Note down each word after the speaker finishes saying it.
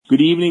Good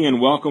evening and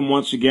welcome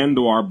once again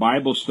to our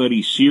Bible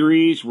study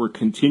series. We're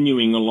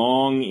continuing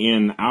along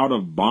in Out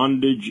of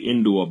Bondage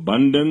into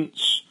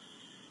Abundance.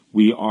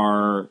 We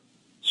are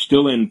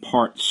still in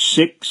part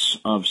 6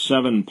 of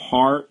 7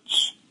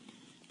 parts.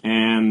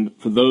 And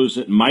for those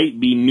that might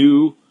be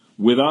new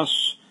with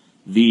us,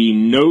 the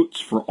notes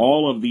for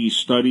all of these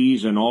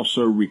studies and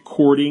also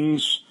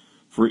recordings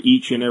for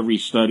each and every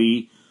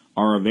study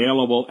are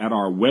available at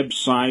our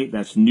website.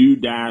 That's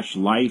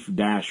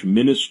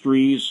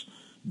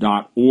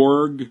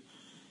new-life-ministries.org,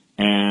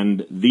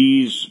 and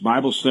these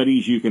Bible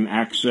studies you can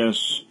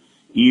access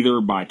either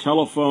by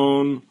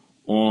telephone,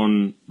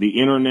 on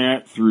the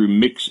internet, through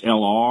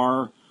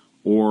MixLR,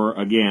 or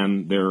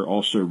again, they're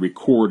also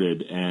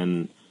recorded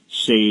and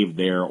saved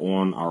there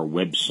on our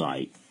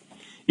website.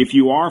 If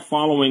you are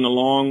following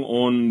along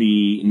on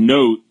the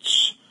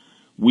notes,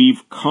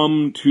 we've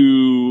come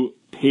to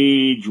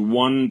page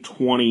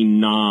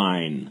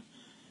 129,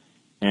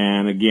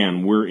 and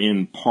again, we're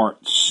in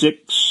part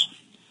 6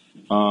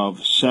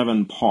 of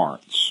 7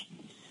 parts.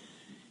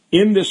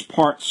 In this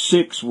part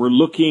 6, we're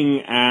looking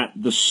at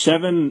the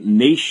 7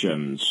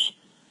 nations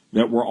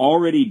that were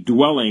already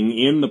dwelling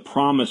in the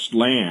promised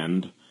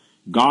land.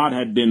 God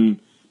had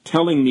been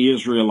telling the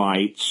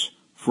Israelites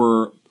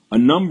for a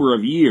number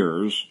of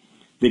years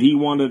that he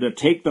wanted to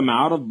take them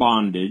out of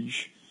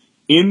bondage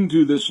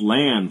into this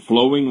land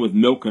flowing with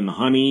milk and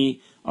honey,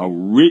 a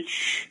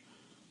rich,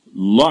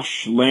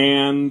 lush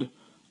land,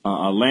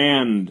 a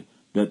land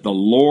that the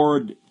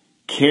Lord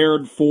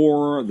cared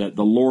for, that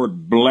the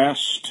Lord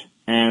blessed,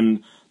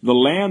 and the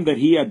land that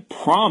he had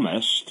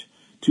promised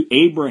to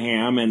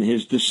Abraham and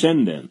his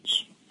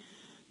descendants.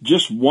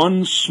 Just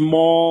one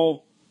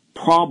small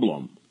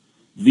problem.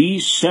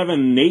 These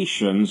 7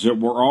 nations that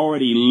were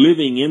already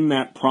living in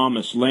that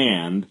promised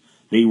land,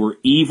 they were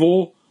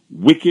evil,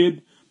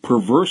 wicked,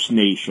 perverse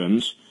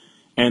nations,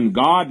 and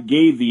God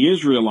gave the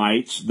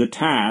Israelites the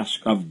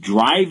task of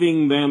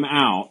driving them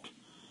out,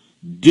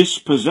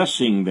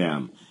 dispossessing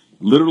them,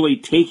 literally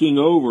taking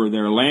over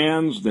their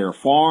lands, their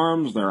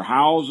farms, their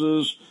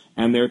houses,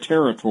 and their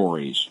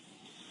territories.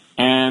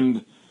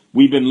 And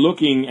we've been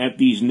looking at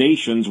these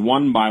nations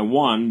one by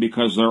one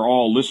because they're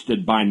all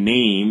listed by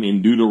name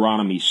in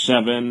Deuteronomy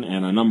 7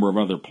 and a number of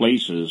other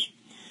places.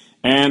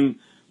 And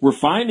we're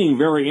finding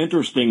very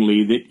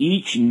interestingly that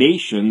each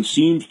nation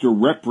seems to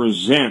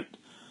represent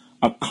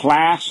a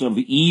class of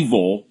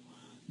evil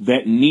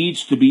that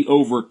needs to be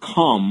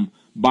overcome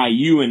by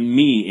you and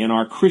me in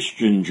our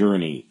Christian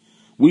journey.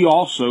 We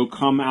also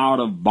come out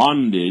of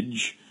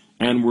bondage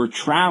and we're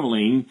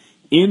traveling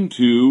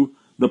into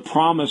the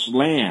promised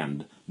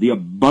land, the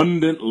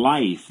abundant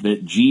life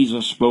that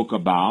Jesus spoke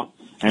about,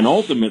 and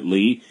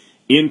ultimately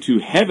into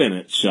heaven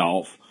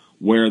itself,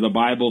 where the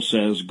Bible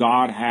says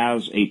God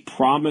has a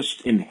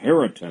promised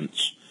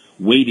inheritance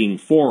waiting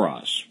for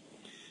us.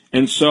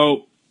 And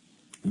so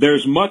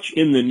there's much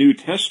in the New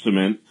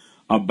Testament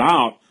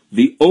about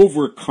the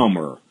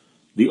overcomer,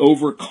 the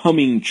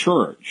overcoming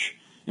church.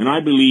 And I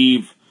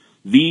believe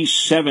these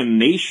 7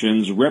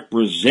 nations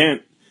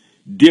represent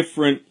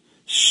different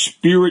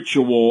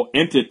spiritual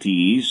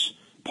entities.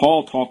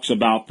 Paul talks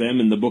about them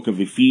in the book of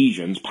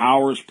Ephesians: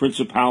 powers,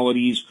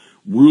 principalities,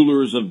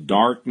 rulers of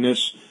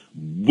darkness,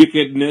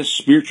 wickedness,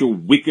 spiritual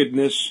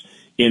wickedness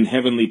in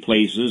heavenly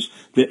places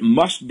that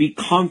must be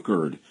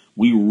conquered.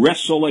 We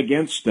wrestle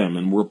against them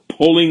and we're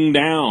pulling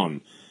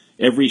down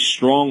every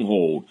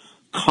stronghold,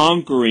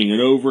 conquering and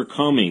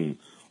overcoming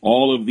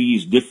all of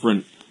these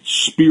different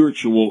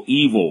spiritual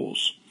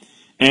evils.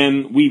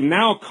 And we've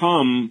now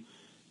come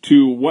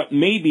to what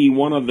may be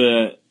one of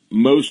the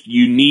most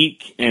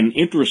unique and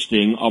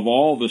interesting of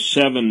all the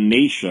 7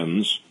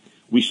 nations.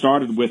 We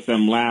started with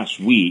them last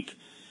week,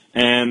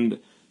 and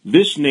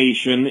this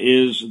nation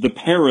is the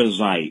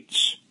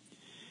Perizzites.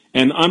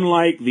 And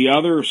unlike the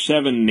other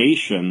 7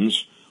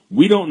 nations,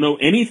 we don't know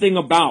anything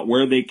about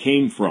where they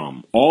came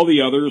from. All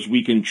the others,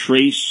 we can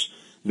trace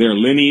their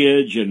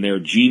lineage and their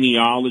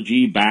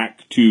genealogy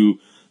back to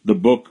the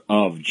book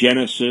of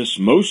Genesis.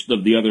 Most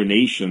of the other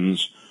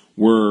nations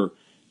were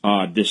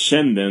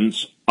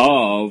descendants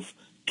of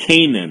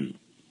Canaan.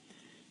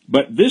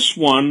 But this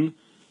one,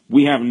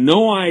 we have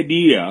no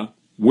idea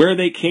where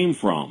they came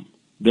from.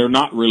 They're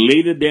not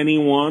related to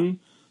anyone.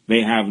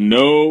 They have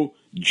no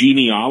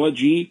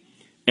genealogy.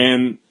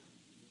 And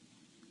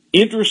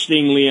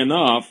interestingly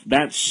enough,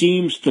 that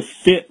seems to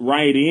fit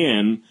right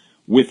in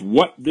with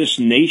what this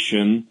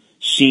nation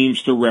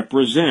seems to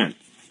represent.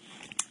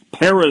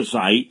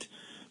 Perizzite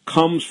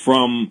comes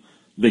from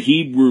the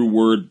Hebrew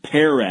word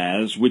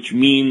Perez, which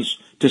means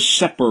to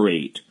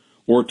separate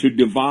or to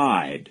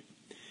divide.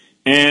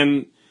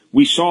 And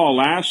we saw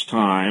last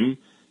time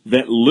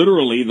that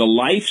literally the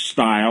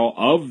lifestyle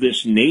of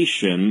this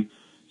nation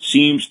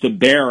seems to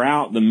bear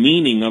out the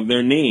meaning of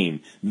their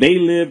name. They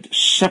lived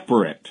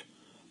separate,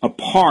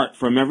 apart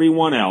from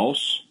everyone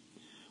else.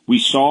 We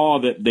saw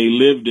that they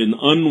lived in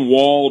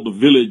unwalled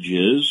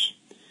villages,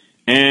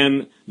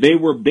 and they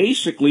were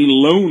basically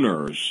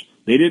loners.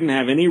 They didn't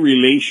have any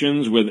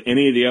relations with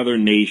any of the other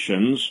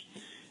nations.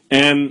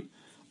 And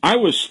I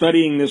was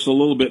studying this a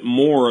little bit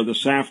more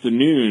this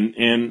afternoon,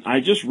 and I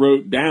just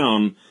wrote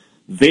down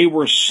they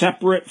were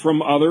separate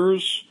from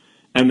others,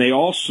 and they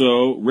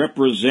also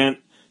represent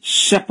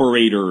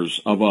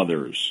separators of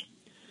others.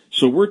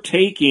 So we're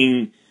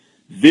taking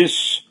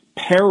this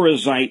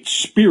parasite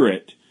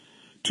spirit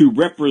to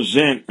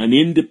represent an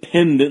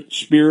independent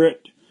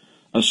spirit,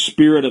 a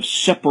spirit of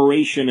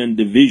separation and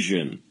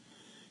division.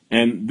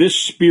 And this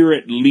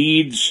spirit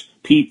leads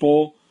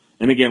people,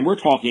 and again, we're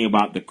talking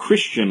about the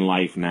Christian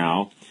life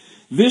now.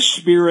 This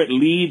spirit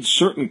leads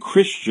certain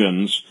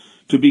Christians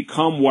to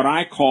become what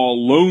I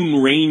call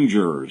lone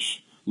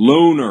rangers,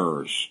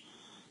 loners.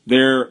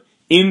 They're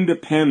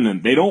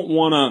independent. They don't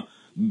want to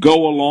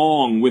go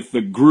along with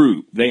the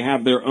group. They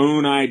have their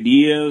own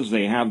ideas.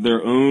 They have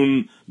their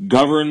own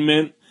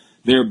government.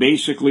 They're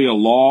basically a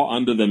law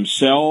unto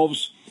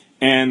themselves.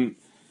 And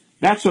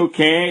that's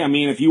okay. I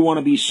mean, if you want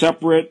to be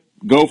separate,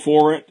 go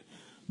for it.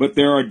 But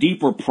there are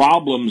deeper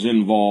problems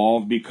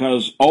involved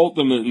because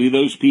ultimately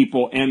those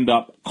people end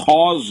up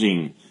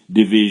causing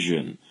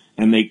division.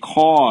 And they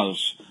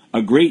cause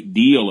a great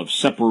deal of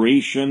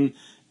separation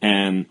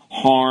and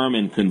harm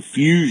and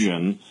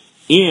confusion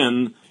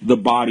in the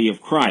body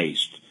of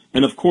Christ.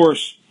 And of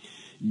course,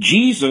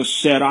 Jesus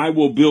said, I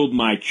will build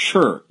my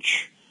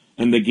church,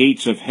 and the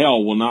gates of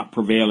hell will not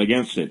prevail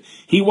against it.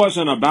 He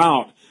wasn't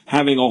about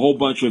having a whole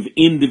bunch of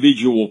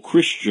individual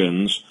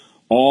Christians,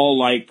 all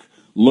like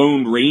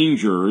lone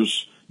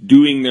rangers,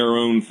 doing their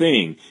own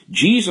thing.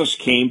 Jesus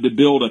came to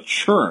build a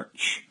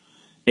church,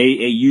 a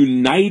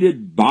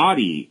united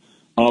body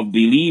of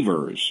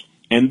believers.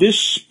 And this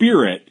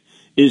spirit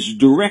is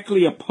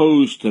directly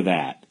opposed to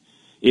that.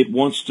 It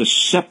wants to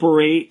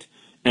separate,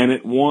 and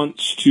it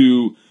wants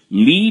to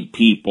lead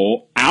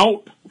people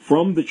out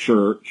from the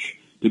church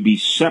to be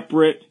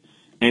separate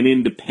and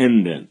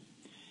independent.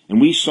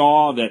 And we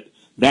saw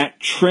that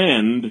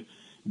trend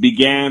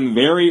began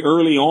very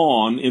early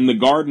on in the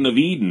Garden of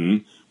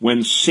Eden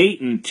when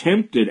Satan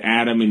tempted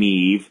Adam and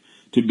Eve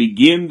to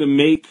begin to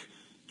make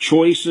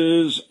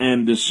choices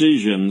and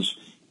decisions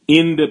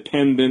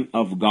independent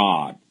of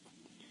God.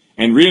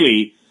 And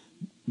really,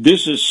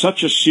 this is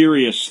such a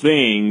serious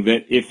thing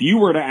that if you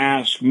were to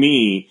ask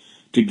me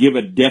to give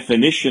a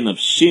definition of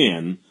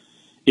sin,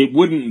 it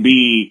wouldn't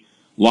be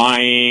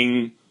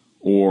lying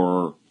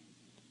or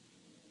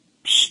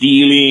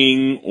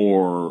stealing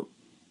or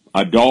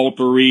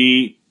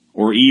adultery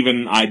or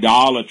even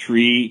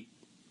idolatry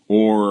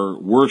or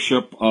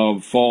worship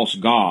of false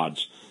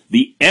gods.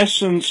 The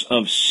essence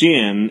of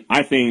sin,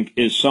 I think,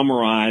 is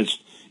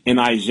summarized in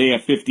Isaiah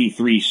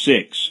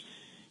 53:6.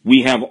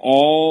 We have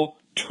all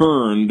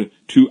turned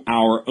to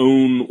our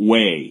own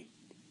way.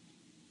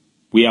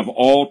 We have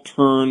all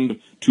turned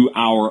to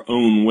our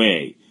own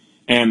way.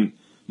 And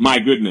my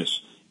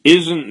goodness,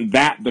 isn't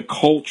that the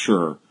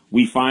culture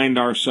we find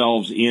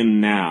ourselves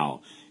in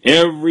now?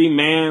 Every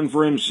man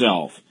for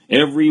himself,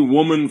 every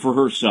woman for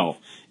herself.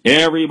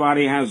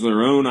 Everybody has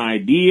their own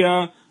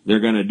idea. They're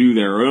going to do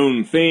their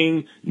own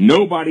thing.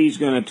 Nobody's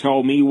going to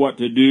tell me what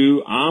to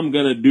do. I'm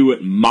going to do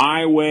it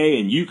my way,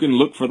 and you can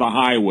look for the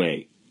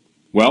highway.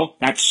 Well,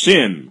 that's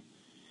sin.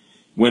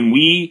 When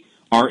we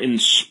are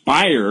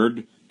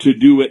inspired to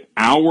do it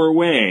our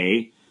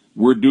way,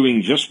 we're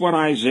doing just what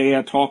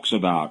Isaiah talks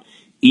about.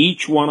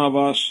 Each one of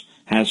us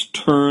has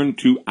turned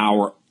to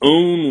our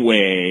own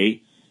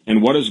way,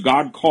 and what does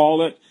God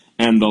call it?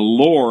 And the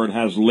Lord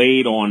has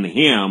laid on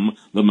him,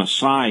 the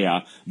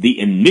Messiah, the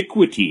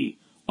iniquity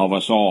of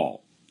us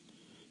all.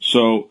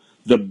 So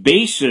the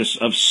basis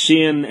of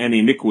sin and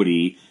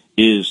iniquity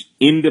is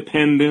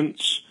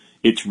independence,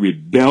 it's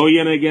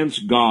rebellion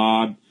against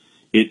God,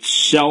 it's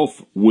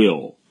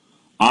self-will.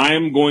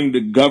 I'm going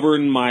to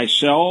govern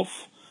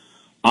myself.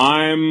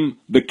 I'm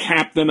the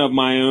captain of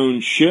my own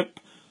ship.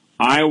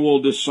 I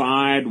will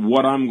decide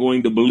what I'm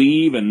going to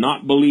believe and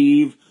not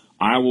believe.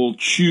 I will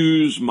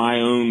choose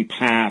my own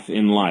path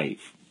in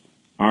life.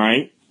 All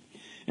right?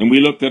 And we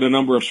looked at a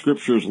number of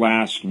scriptures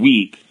last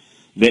week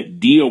that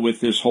deal with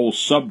this whole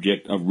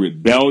subject of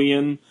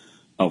rebellion,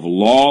 of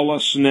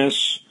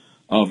lawlessness,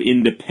 of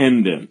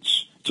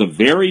independence. It's a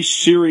very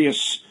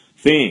serious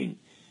thing,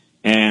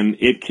 and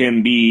it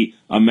can be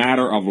a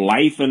matter of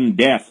life and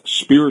death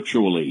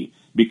spiritually,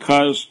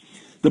 because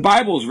the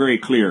Bible is very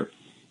clear.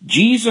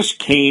 Jesus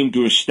came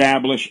to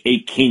establish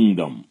a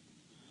kingdom.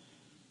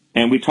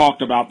 And we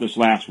talked about this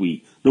last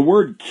week. The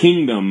word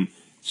kingdom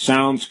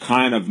sounds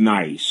kind of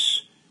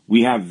nice.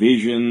 We have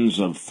visions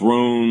of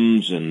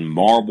thrones and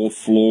marble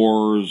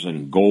floors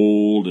and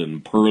gold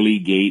and pearly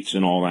gates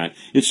and all that.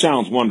 It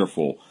sounds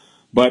wonderful.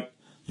 But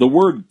the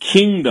word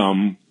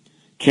kingdom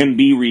can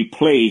be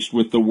replaced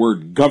with the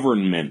word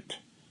government.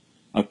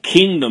 A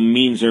kingdom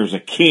means there's a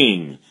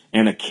king,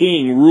 and a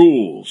king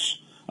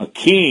rules. A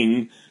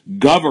king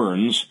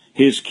governs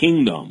his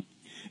kingdom.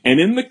 And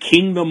in the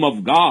kingdom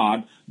of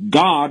God,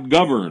 God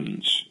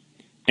governs.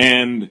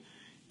 And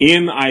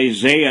in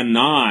Isaiah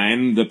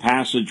 9, the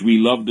passage we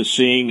love to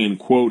sing and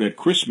quote at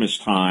Christmas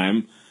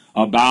time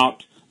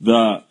about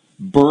the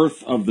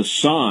birth of the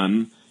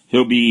Son,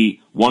 he'll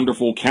be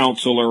Wonderful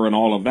Counselor and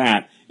all of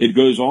that, it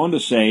goes on to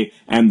say,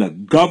 and the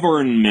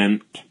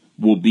government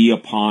will be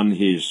upon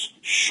his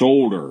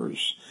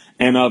shoulders,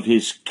 and of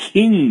his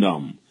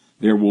kingdom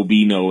there will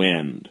be no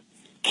end.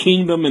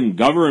 Kingdom and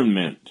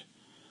government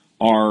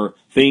are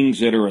things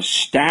that are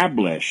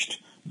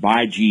established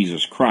by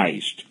Jesus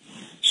Christ.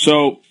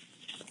 So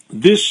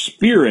this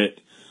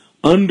spirit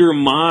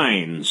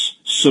undermines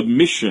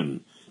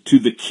submission to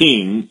the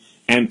king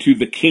and to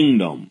the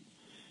kingdom.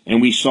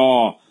 And we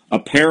saw a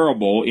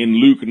parable in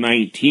Luke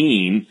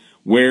 19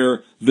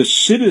 where the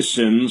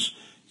citizens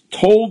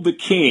told the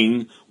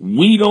king,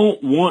 we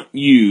don't want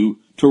you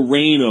to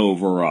reign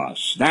over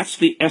us. That's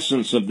the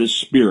essence of this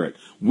spirit.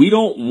 We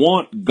don't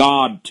want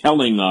God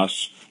telling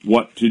us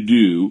what to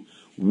do.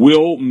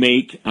 We'll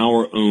make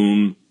our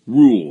own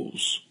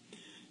rules.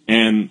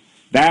 And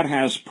that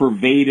has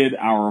pervaded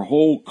our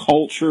whole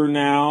culture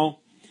now.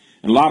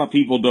 And a lot of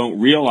people don't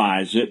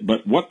realize it,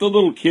 but what the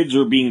little kids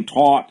are being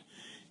taught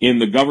in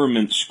the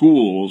government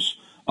schools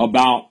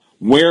about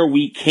where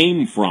we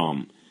came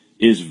from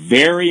is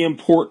very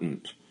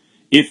important.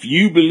 If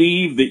you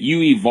believe that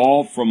you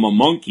evolved from a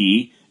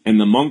monkey and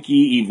the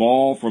monkey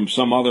evolved from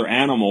some other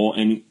animal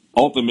and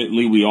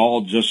ultimately we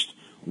all just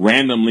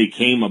randomly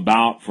came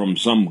about from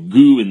some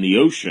goo in the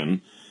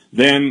ocean,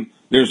 then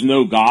there's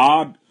no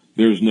God,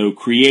 there's no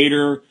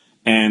creator,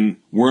 and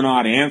we're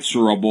not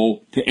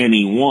answerable to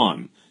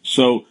anyone.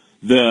 So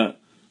the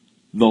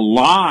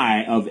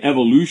lie of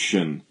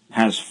evolution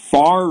has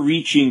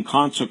far-reaching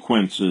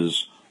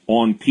consequences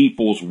on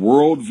people's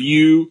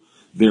worldview,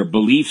 their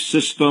belief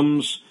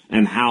systems,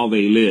 and how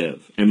they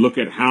live. And look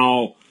at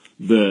how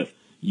the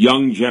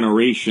young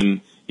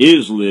generation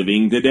is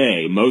living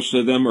today. Most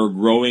of them are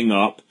growing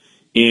up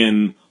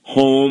in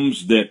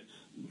homes that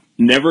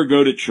never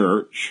go to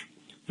church.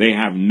 They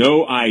have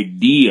no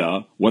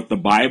idea what the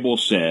Bible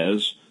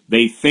says.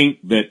 They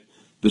think that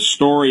the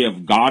story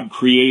of God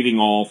creating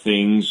all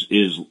things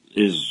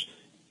is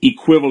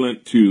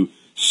equivalent to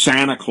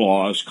Santa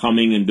Claus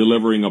coming and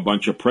delivering a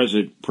bunch of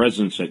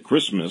presents at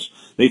Christmas.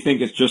 They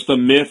think it's just a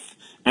myth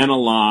and a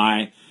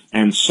lie,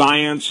 and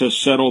science has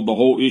settled the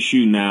whole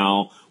issue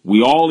now.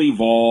 We all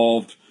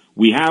evolved.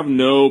 We have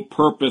no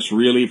purpose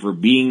really for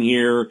being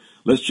here.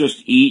 Let's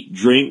just eat,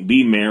 drink,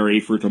 be merry,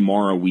 for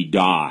tomorrow we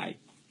die.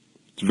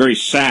 It's very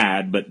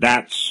sad, but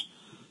that's,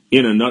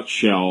 in a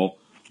nutshell,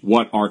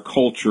 what our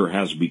culture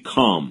has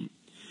become.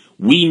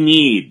 We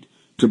need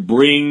to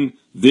bring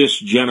this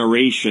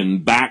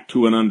generation back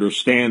to an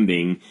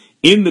understanding.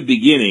 In the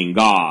beginning,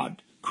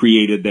 God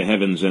created the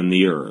heavens and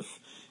the earth,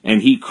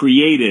 and He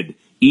created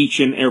each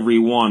and every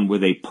one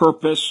with a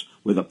purpose,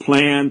 with a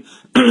plan,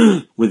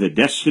 with a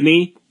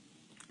destiny,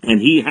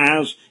 and He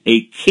has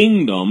a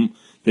kingdom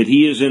that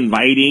He is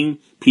inviting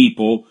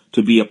people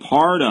to be a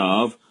part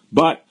of,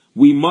 but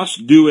we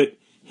must do it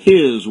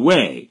His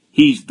way.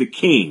 He's the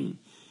king,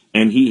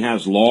 and He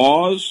has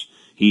laws,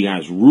 He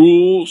has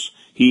rules,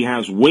 He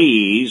has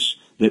ways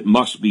that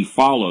must be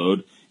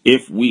followed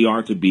if we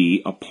are to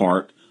be a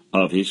part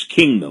of His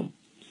kingdom.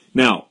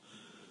 Now,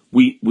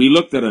 we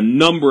looked at a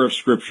number of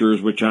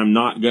scriptures, which I'm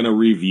not going to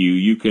review.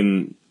 You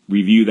can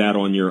review that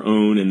on your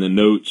own in the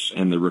notes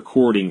and the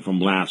recording from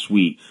last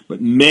week.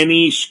 But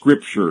many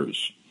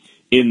scriptures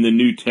in the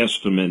New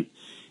Testament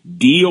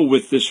deal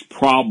with this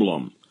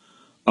problem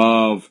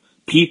of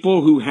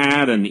people who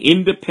had an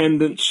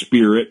independent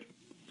spirit.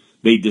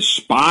 They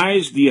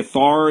despised the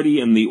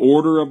authority and the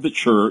order of the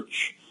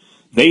church.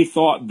 They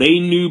thought they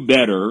knew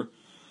better.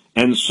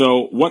 And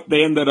so what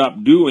they ended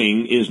up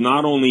doing is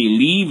not only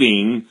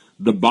leaving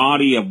the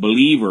body of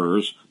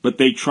believers, but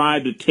they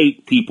tried to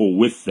take people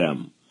with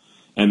them.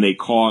 And they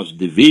caused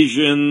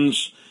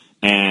divisions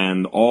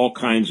and all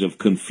kinds of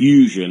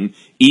confusion,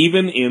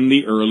 even in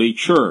the early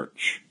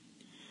church.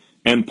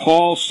 And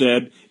Paul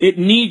said it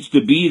needs to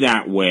be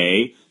that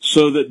way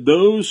so that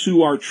those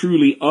who are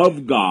truly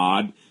of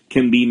God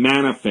can be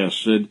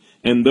manifested,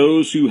 and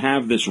those who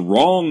have this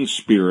wrong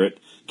spirit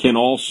can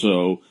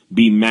also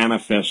be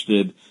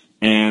manifested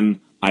and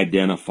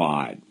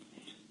identified.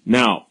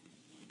 Now,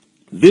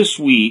 this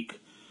week,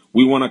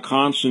 we want to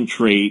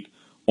concentrate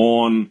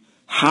on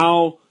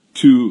how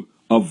to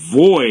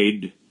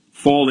avoid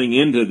falling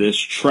into this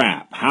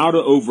trap, how to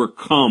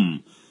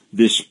overcome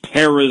this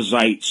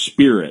parasite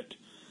spirit.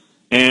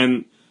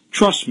 And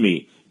trust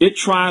me, it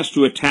tries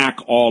to attack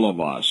all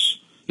of us.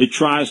 It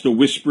tries to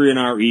whisper in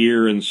our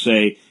ear and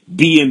say,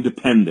 be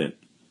independent,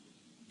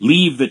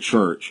 leave the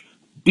church,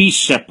 be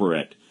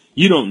separate.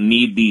 You don't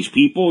need these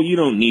people. You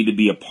don't need to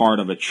be a part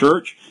of a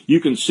church. You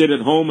can sit at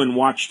home and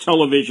watch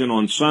television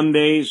on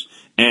Sundays,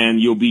 and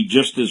you'll be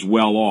just as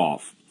well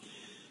off.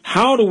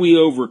 How do we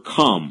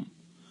overcome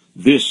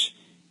this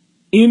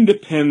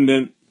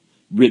independent,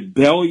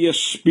 rebellious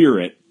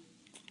spirit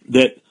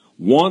that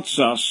wants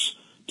us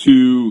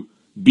to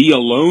be a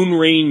lone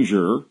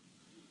ranger,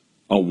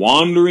 a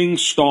wandering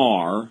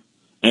star,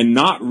 and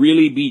not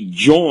really be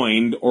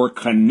joined or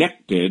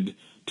connected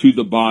to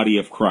the body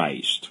of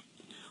Christ?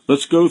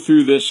 Let's go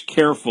through this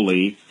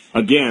carefully,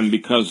 again,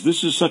 because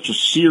this is such a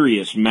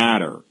serious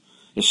matter,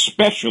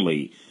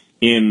 especially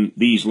in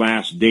these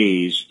last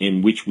days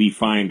in which we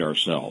find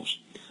ourselves.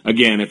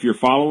 Again, if you're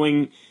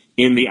following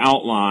in the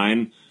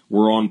outline,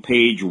 we're on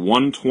page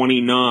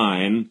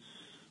 129,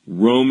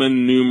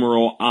 Roman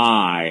numeral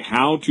I,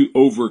 how to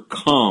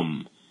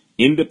overcome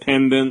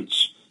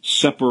independence,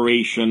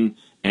 separation,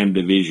 and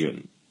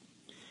division.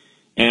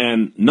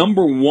 And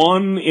number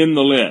one in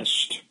the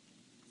list,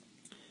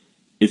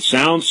 it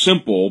sounds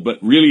simple, but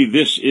really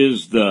this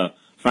is the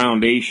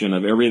foundation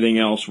of everything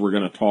else we're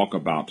going to talk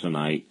about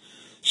tonight.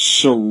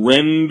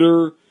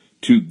 Surrender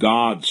to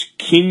God's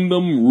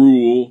kingdom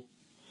rule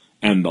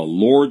and the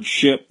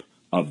lordship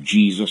of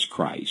Jesus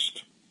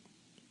Christ.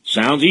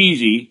 Sounds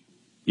easy.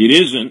 It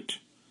isn't,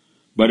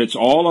 but it's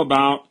all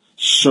about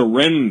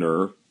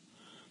surrender.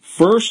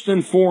 First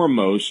and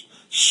foremost,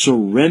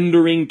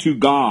 surrendering to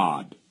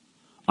God,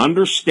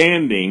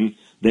 understanding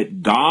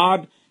that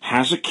God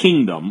has a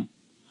kingdom.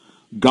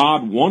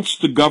 God wants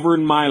to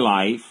govern my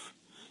life.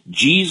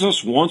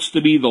 Jesus wants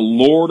to be the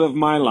Lord of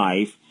my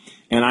life,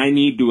 and I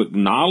need to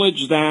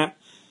acknowledge that,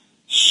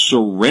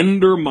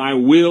 surrender my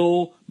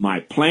will, my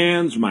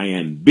plans, my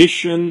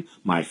ambition,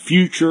 my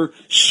future,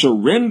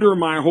 surrender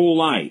my whole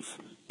life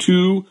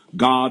to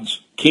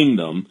God's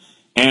kingdom,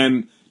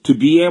 and to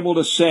be able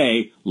to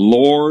say,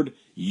 Lord,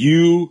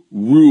 you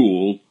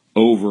rule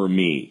over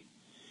me.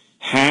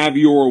 Have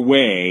your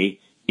way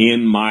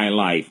in my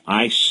life.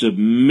 I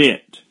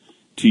submit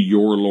to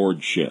your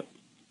lordship.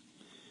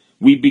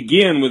 We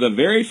begin with a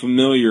very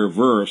familiar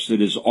verse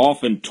that is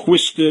often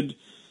twisted,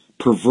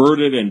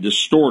 perverted, and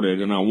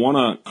distorted, and I want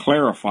to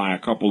clarify a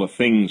couple of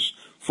things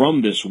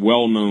from this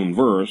well-known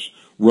verse.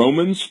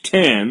 Romans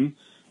 10,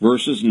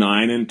 verses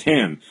 9 and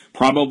 10.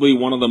 Probably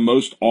one of the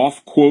most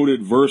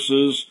oft-quoted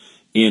verses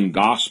in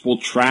gospel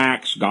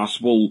tracts,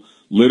 gospel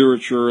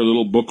literature,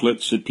 little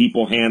booklets that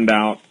people hand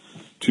out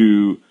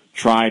to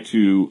try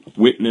to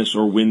witness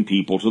or win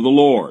people to the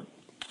Lord.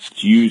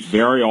 It's used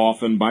very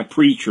often by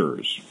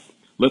preachers.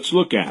 Let's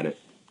look at it.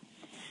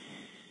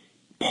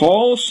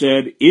 Paul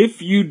said,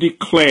 if you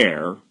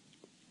declare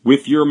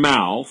with your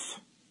mouth,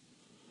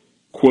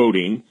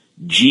 quoting,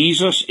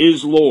 Jesus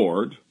is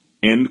Lord,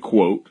 end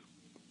quote,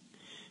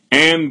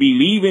 and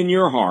believe in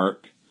your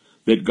heart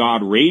that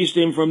God raised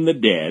him from the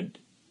dead,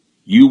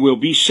 you will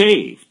be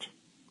saved.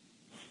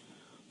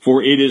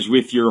 For it is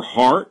with your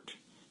heart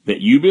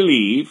that you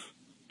believe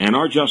and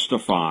are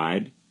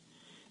justified,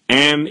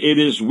 and it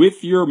is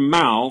with your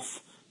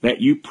mouth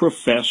that you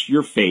profess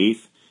your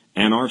faith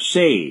and are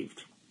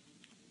saved.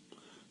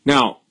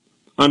 Now,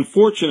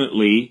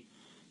 unfortunately,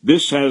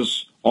 this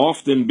has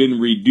often been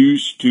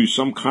reduced to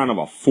some kind of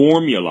a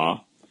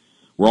formula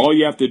where all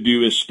you have to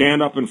do is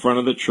stand up in front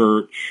of the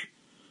church,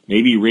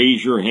 maybe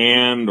raise your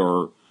hand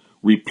or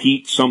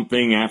repeat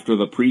something after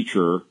the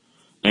preacher,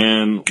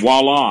 and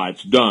voila,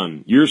 it's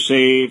done. You're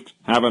saved.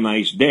 Have a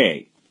nice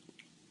day.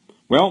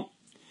 Well,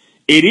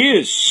 it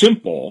is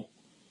simple.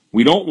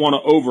 We don't want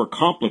to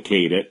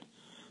overcomplicate it,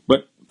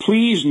 but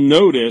please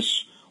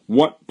notice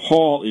what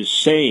Paul is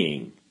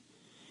saying.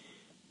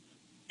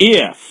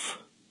 If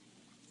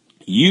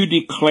you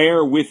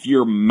declare with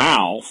your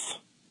mouth,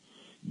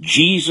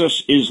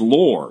 Jesus is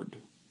Lord,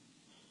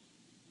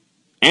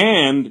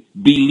 and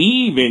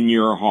believe in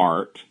your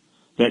heart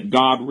that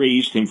God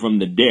raised him from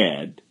the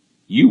dead,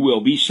 you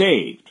will be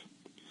saved.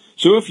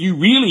 So if you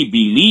really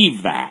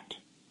believe that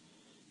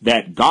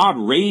God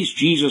raised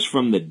Jesus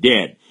from the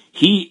dead,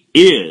 he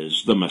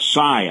is the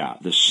Messiah,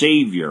 the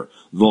Savior,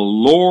 the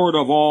Lord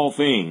of all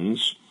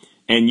things,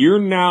 and you're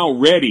now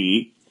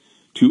ready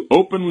to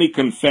openly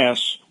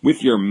confess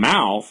with your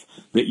mouth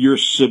that you're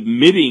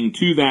submitting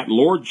to that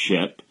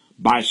lordship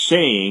by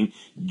saying,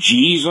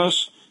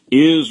 Jesus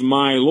is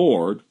my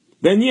Lord,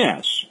 then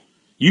yes,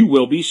 you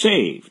will be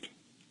saved.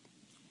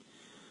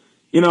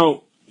 You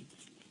know,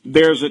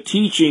 there's a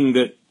teaching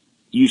that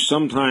you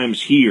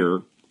sometimes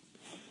hear,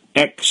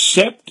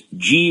 accept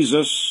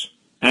Jesus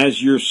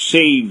as your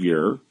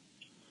Savior,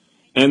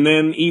 and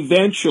then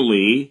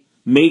eventually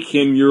make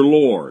him your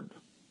Lord.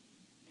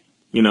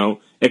 You know,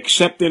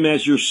 accept him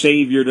as your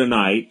Savior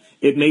tonight.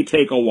 It may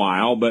take a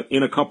while, but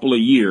in a couple of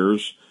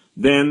years,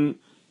 then,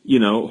 you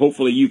know,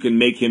 hopefully you can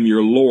make him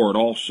your Lord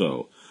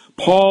also.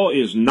 Paul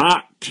is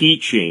not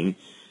teaching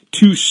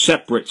two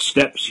separate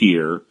steps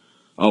here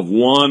of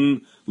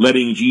one,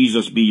 letting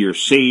Jesus be your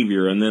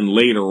Savior, and then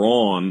later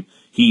on,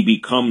 he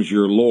becomes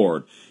your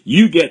Lord.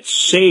 You get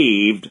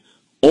saved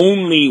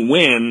only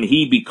when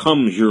he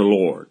becomes your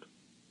Lord.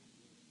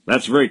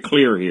 That's very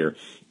clear here.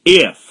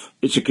 If,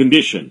 it's a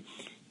condition,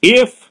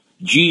 if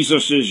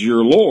Jesus is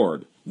your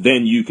Lord,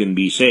 then you can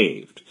be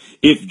saved.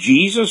 If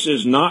Jesus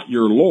is not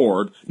your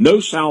Lord, no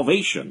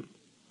salvation.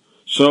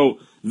 So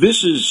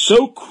this is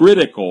so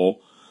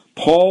critical,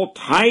 Paul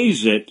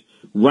ties it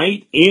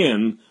right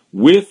in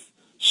with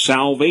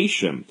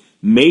salvation,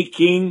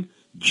 making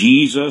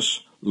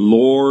Jesus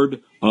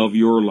Lord of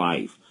your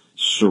life,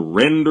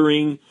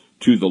 surrendering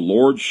to the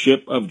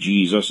lordship of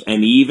Jesus,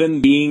 and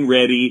even being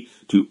ready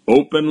to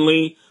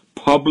openly,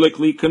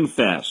 publicly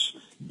confess,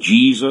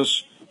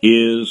 Jesus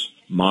is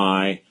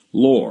my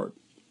Lord.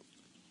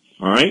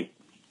 All right?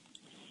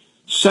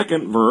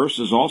 second verse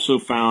is also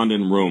found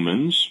in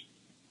Romans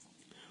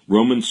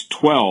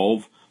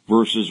 12,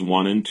 verses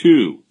 1 and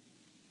 2.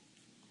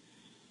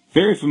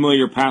 Very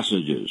familiar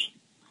passages.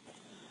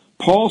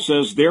 Paul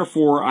says,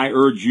 "Therefore I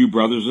urge you,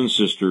 brothers and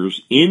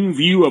sisters, in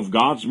view of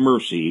God's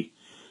mercy,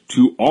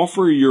 to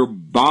offer your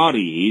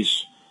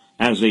bodies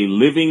as a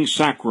living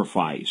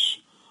sacrifice,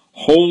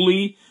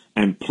 holy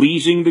and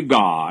pleasing to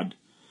God.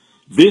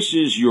 This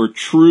is your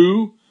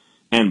true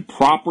and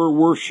proper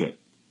worship.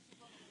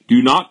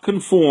 Do not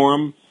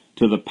conform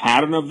to the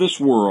pattern of this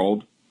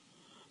world,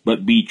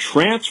 but be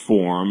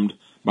transformed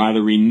by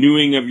the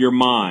renewing of your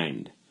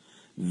mind.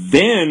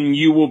 Then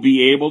you will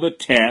be able to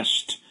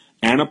test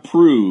and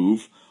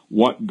approve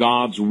what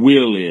God's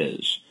will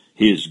is,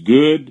 His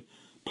good,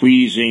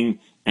 pleasing,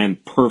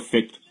 and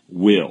perfect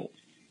will."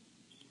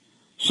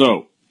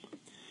 So,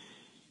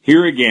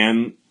 here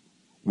again,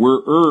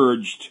 we're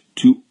urged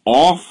to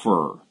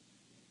offer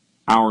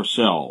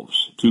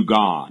ourselves to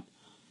God.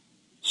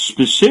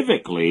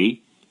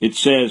 Specifically, it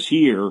says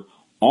here,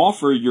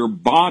 offer your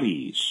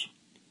bodies.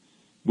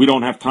 We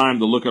don't have time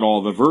to look at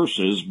all the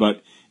verses,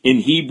 but in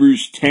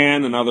Hebrews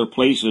 10 and other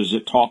places,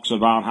 it talks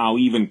about how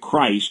even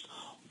Christ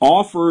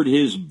offered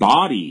his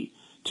body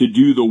to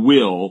do the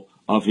will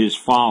of his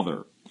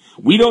Father.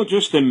 We don't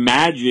just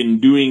imagine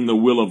doing the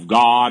will of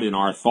God in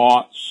our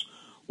thoughts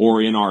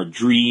or in our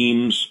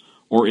dreams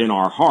or in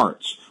our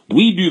hearts.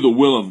 We do the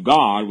will of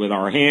God with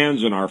our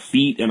hands and our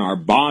feet and our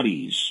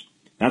bodies.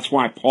 That's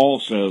why Paul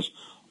says,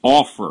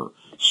 offer,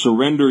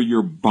 surrender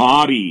your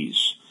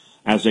bodies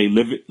as a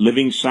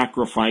living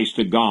sacrifice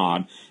to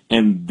God,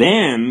 and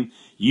then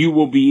you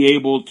will be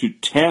able to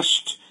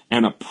test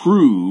and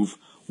approve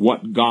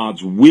what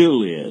God's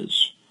will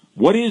is.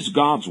 What is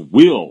God's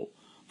will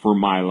for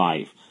my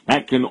life?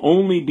 That can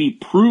only be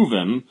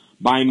proven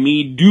by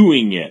me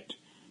doing it,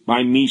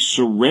 by me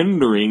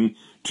surrendering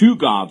to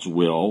God's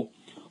will,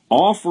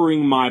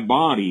 offering my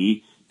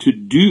body to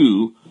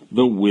do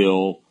the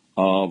will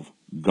of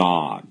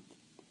God.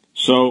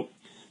 So,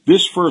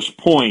 this first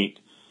point,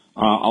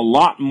 a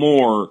lot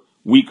more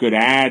we could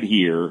add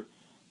here,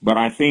 but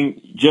I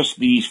think just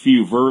these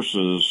few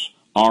verses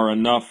are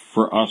enough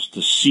for us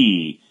to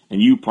see,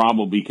 and you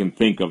probably can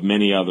think of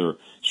many other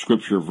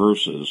scripture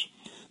verses.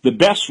 The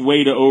best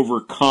way to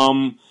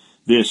overcome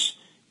this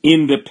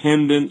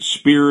independent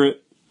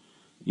spirit,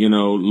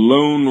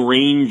 Lone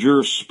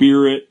Ranger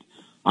spirit,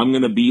 I'm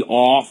going to be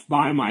off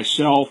by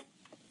myself,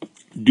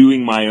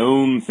 doing my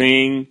own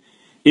thing,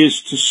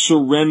 is to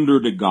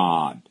surrender to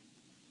God.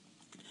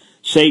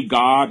 Say,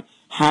 God,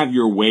 have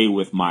your way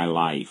with my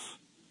life.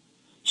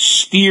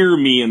 Steer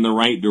me in the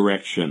right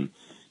direction.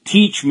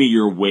 Teach me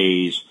your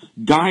ways.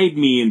 Guide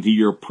me into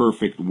your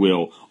perfect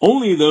will.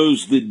 Only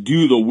those that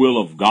do the will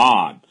of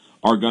God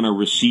are going to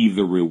receive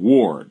the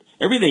reward.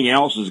 Everything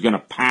else is going to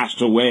pass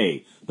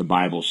away, the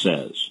Bible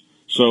says.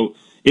 So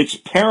it's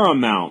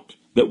paramount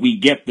that we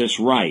get this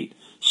right.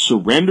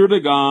 Surrender to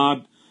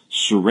God,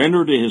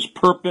 surrender to his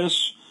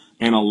purpose,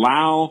 and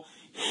allow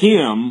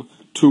him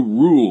to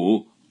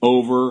rule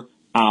over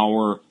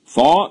our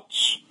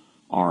thoughts,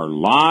 our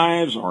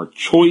lives, our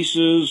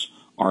choices,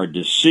 our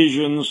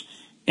decisions,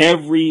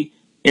 every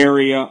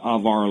area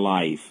of our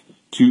life,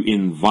 to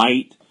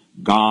invite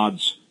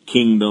God's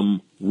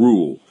kingdom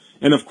rule.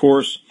 And of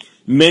course,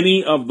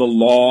 many of the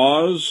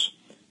laws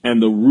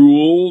and the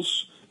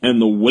rules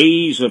and the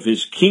ways of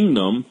his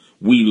kingdom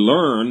we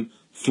learn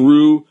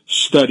through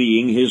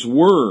studying his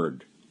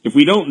word. If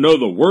we don't know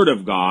the word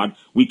of God,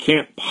 we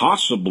can't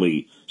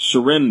possibly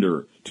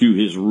surrender to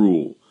his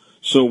rule.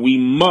 So we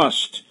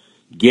must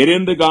get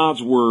into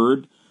God's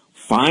word,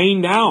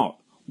 find out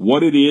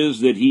what it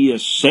is that he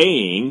is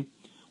saying,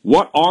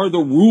 what are the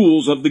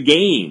rules of the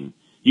game.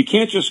 You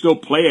can't just go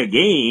play a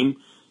game,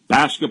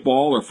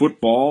 basketball or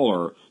football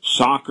or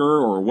soccer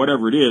or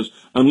whatever it is,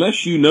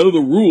 unless you know the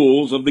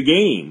rules of the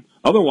game.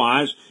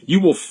 Otherwise, you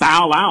will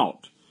foul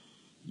out.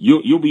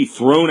 You'll be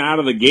thrown out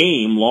of the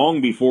game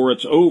long before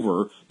it's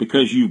over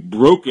because you've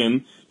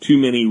broken too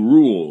many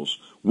rules.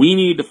 We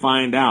need to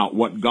find out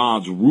what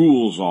God's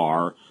rules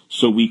are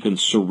so we can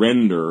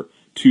surrender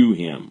to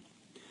him.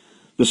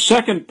 The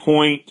second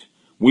point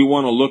we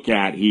want to look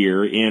at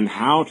here in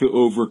how to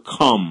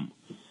overcome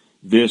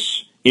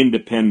this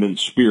independent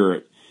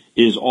spirit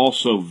is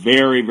also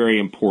very, very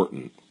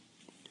important.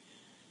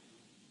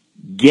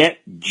 Get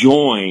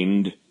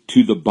joined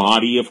to the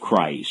body of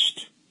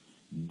Christ.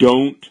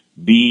 Don't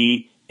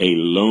be a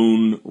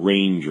lone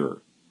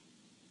ranger.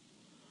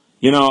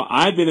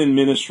 I've been in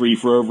ministry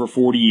for over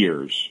 40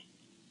 years.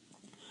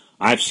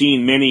 I've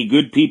seen many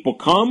good people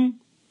come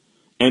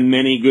and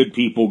many good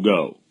people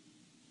go.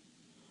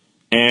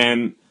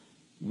 And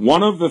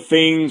one of the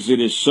things that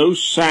is so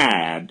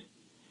sad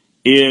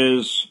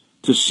is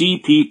to see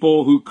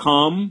people who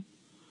come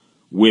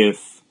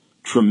with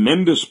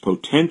tremendous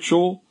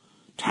potential,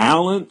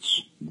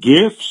 talents,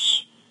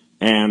 gifts,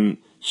 and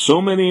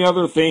so many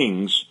other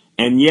things,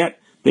 and yet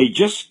they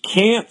just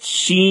can't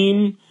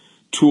seem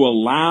to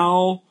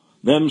allow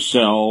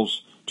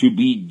themselves to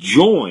be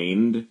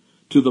joined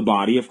to the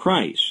body of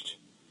Christ.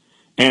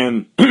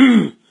 And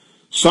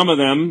Some of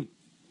them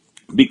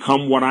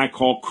become what I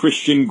call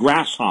Christian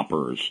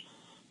grasshoppers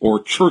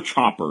or church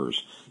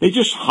hoppers. They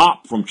just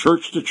hop from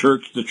church to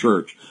church to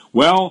church.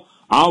 Well,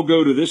 I'll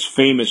go to this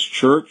famous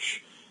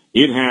church.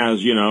 It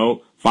has,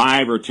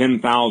 5 or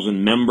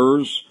 10,000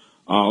 members.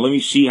 Let me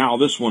see how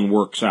this one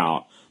works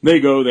out. They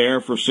go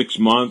there for 6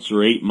 months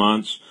or 8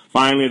 months.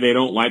 Finally, they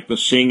don't like the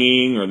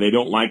singing, or they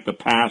don't like the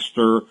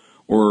pastor,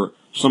 or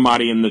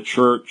somebody in the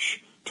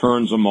church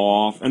turns them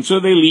off. And so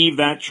they leave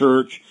that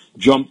church,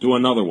 jump to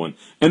another one.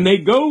 And they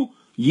go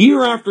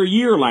year after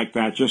year like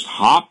that, just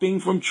hopping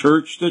from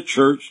church to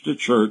church to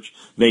church.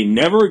 They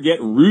never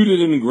get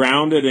rooted and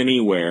grounded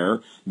anywhere.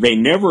 They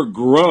never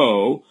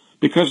grow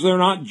because they're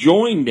not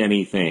joined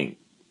anything.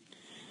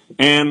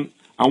 And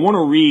I want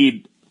to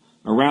read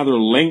a rather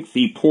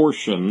lengthy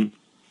portion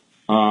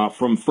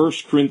from 1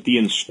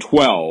 Corinthians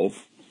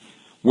 12,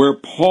 where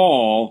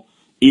Paul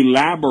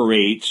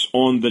elaborates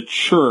on the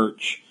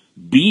church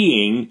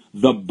being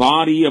the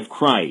body of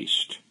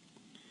Christ.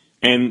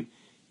 And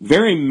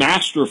very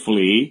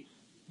masterfully,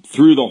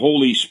 through the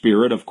Holy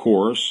Spirit, of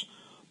course,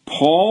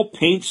 Paul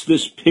paints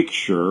this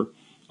picture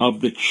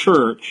of the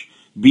church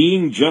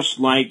being just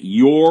like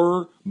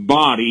your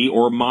body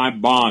or my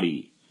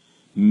body.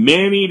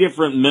 Many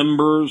different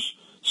members,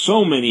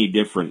 so many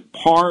different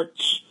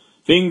parts,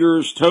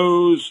 fingers,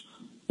 toes,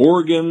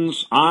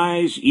 organs,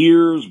 eyes,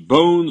 ears,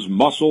 bones,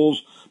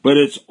 muscles, but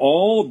it's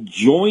all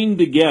joined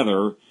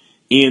together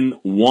in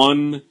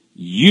one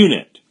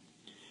unit.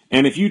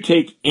 And if you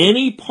take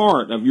any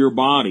part of your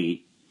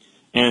body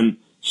and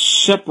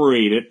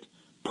separate it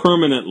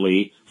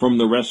permanently from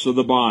the rest of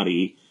the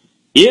body,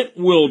 it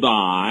will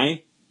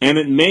die, and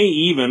it may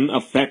even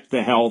affect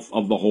the health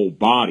of the whole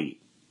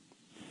body.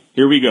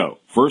 Here we go.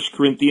 1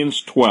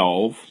 Corinthians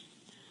 12.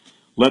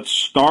 Let's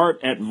start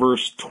at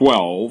verse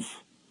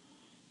 12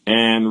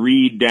 and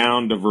read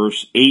down to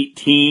verse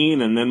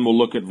 18, and then we'll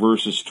look at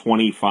verses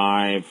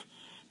 25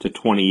 to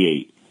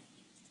 28.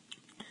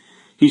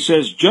 He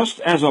says,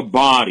 just as a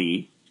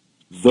body,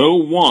 though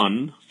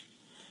one,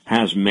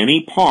 has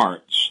many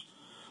parts,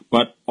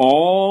 but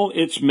all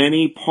its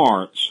many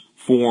parts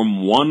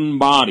form one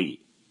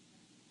body.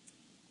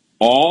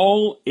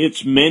 All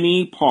its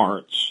many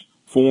parts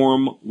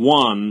form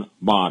one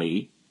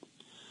body.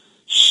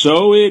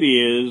 So it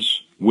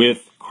is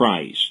with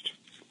Christ.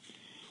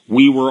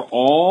 We were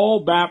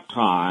all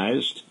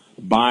baptized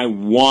by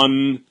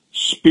one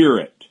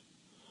Spirit,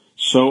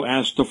 so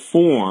as to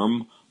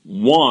form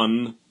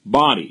one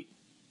body.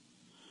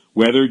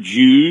 Whether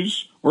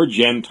Jews or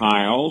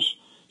Gentiles,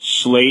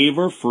 slave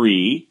or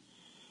free,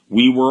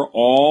 we were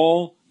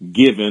all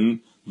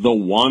given the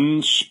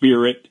one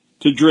Spirit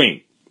to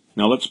drink.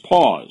 Now let's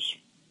pause.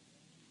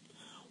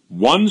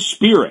 One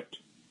Spirit.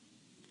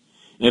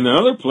 In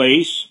another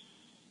place,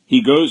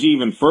 he goes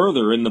even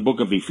further in the book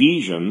of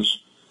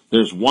Ephesians.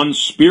 There's one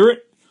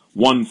Spirit,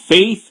 one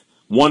faith,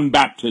 one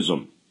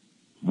baptism,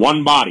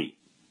 one body.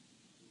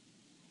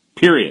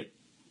 Period.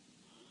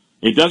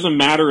 It doesn't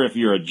matter if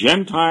you're a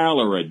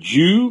Gentile or a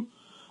Jew,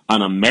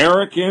 an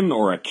American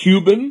or a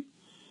Cuban.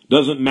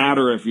 Doesn't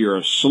matter if you're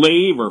a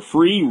slave or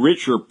free,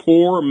 rich or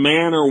poor,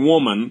 man or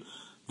woman.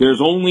 There's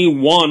only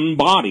one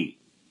body.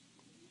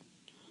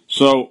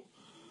 So,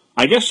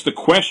 I guess the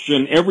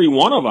question every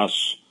one of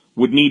us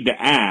would need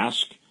to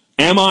ask,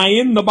 am I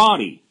in the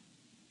body?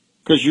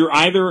 Because you're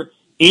either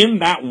in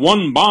that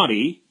one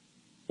body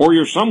or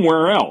you're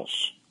somewhere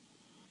else.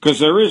 Because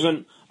there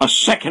isn't a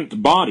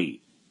second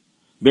body.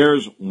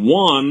 There's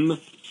one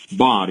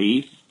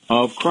body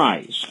of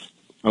Christ.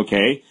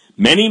 Okay?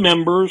 Many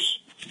members,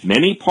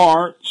 many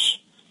parts,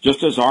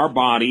 just as our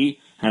body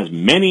has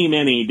many,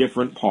 many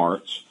different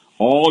parts,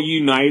 all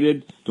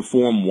united to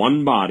form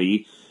one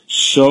body,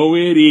 so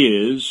it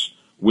is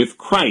with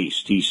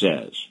Christ, he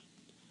says.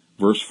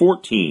 Verse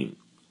 14.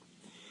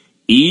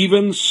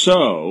 Even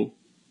so,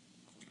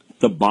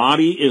 the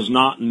body is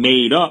not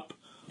made up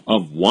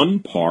of one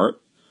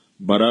part,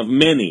 but of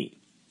many.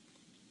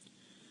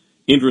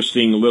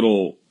 Interesting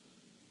little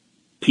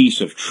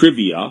piece of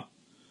trivia.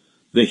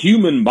 The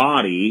human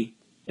body,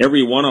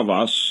 every one of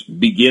us,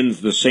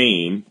 begins the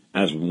same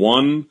as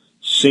one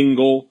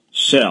single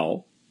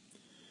cell.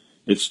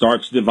 It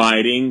starts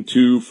dividing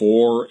 2,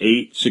 4,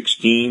 8,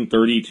 16,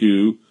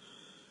 32.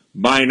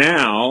 By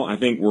now, I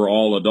think we're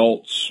all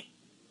adults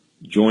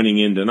joining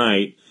in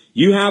tonight,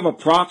 you have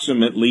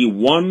approximately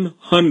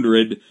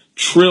 100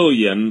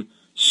 trillion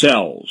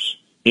cells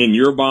in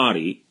your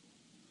body.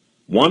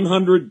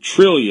 100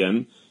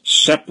 trillion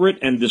separate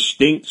and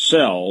distinct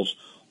cells,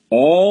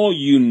 all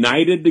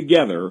united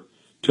together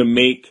to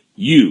make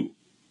you,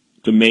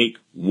 to make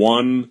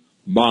one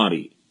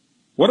body.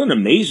 What an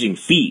amazing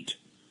feat.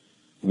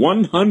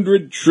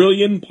 100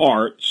 trillion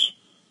parts,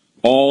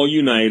 all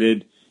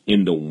united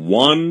into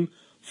one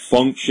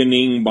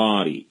functioning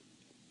body.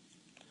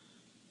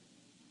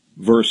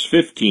 Verse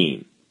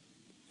 15.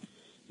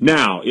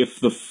 Now, if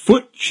the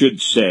foot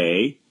should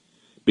say,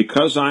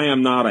 because I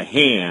am not a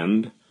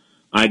hand,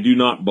 I do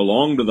not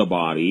belong to the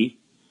body,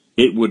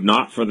 it would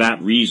not for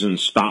that reason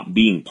stop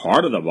being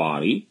part of the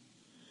body.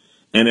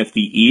 And if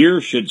the ear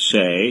should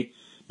say,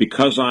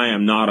 because I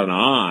am not an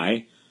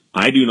eye,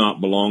 I do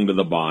not belong to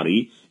the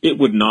body, it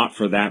would not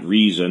for that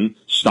reason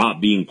stop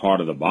being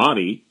part of the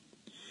body.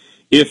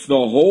 If the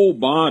whole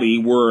body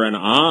were an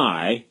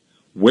eye,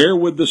 where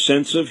would the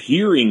sense of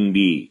hearing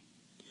be?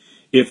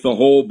 If the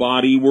whole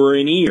body were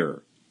an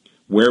ear,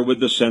 where would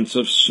the sense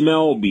of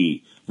smell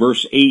be?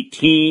 Verse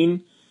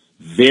 18,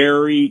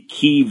 very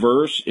key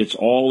verse. It's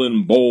all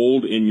in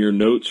bold in your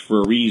notes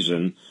for a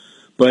reason.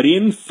 But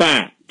in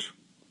fact,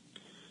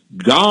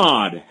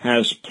 God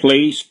has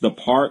placed the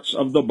parts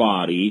of the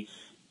body,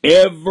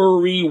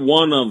 every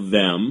one of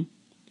them,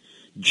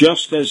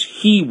 just as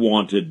He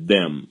wanted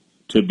them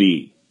to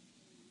be.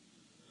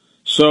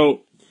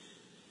 So,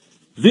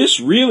 this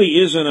really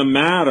isn't a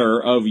matter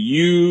of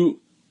you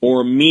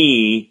or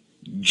me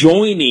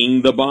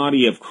joining the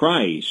body of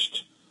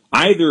Christ.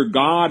 Either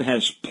God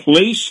has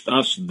placed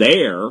us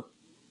there,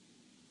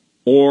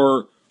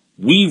 or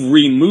we've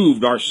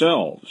removed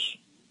ourselves.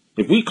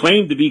 If we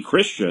claim to be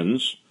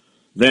Christians,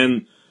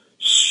 then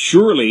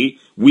surely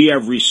we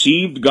have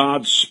received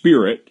God's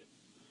Spirit.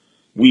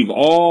 We've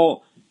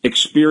all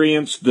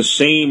experienced the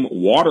same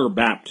water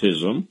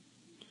baptism,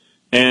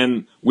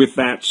 and with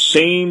that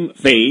same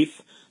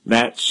faith,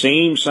 that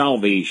same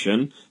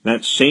salvation,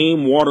 that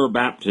same water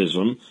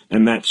baptism,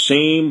 and that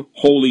same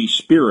Holy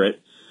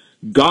Spirit,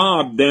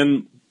 God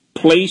then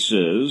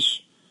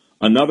places,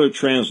 another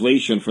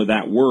translation for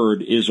that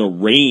word is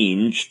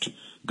arranged.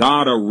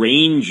 God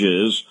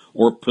arranges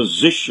or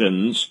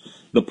positions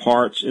the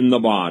parts in the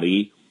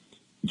body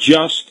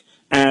just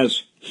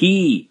as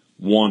He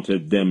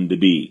wanted them to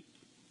be.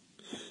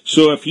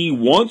 So if He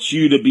wants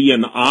you to be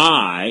an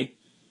eye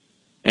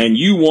and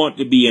you want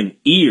to be an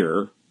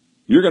ear,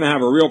 you're going to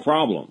have a real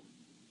problem.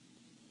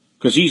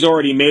 Because He's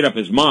already made up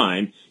His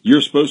mind,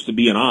 you're supposed to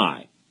be an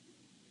eye.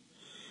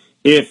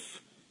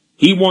 If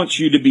He wants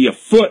you to be a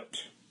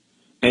foot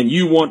and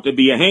you want to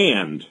be a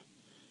hand,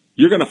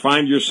 you're going to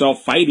find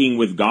yourself fighting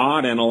with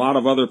God and a lot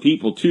of other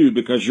people too,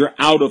 because you're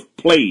out of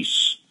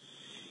place.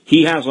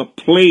 He has a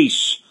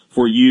place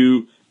for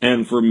you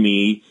and for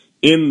me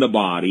in the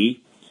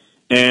body.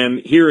 And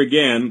here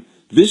again,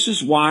 this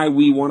is why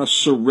we want to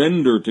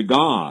surrender to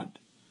God.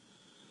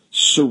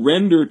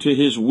 Surrender to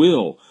His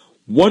will.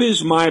 What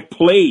is my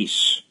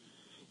place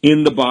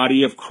in the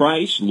body of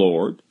Christ,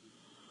 Lord?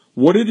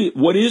 What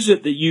is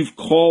it that you've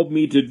called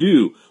me to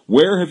do?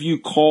 Where have you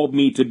called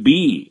me to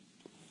be?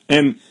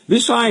 And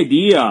this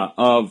idea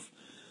of,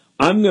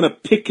 I'm going to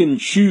pick and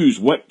choose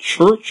what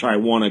church I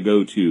want to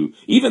go to,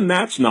 even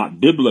that's not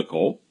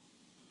biblical.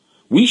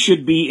 We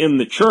should be in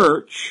the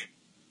church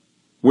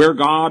where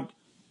God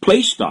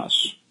placed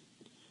us.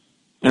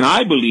 And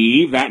I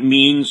believe that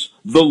means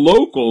the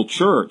local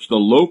church, the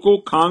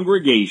local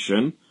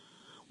congregation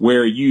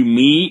where you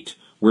meet,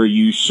 where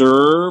you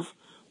serve,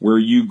 where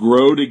you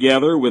grow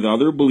together with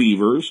other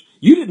believers.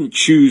 You didn't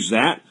choose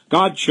that.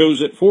 God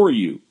chose it for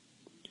you.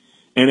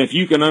 And if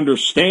you can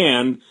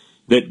understand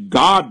that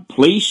God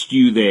placed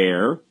you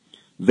there,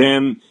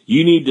 then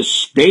you need to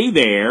stay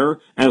there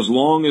as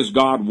long as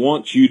God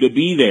wants you to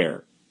be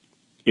there.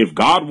 If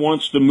God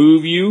wants to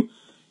move you,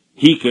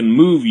 He can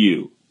move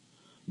you.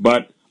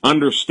 But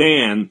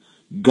understand,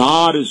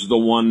 God is the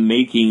one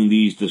making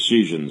these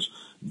decisions.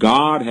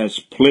 God has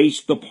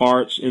placed the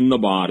parts in the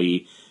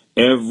body,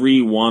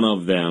 every one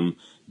of them,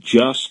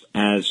 just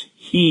as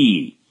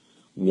He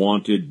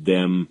wanted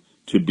them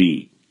to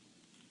be.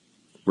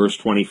 Verse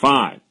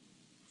 25.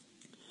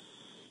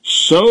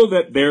 So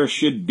that there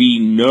should be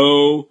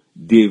no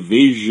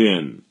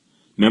division.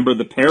 Remember,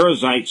 the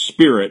parasite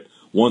spirit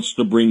wants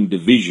to bring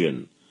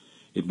division.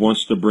 It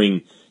wants to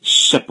bring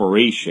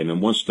separation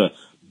and wants to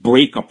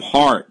break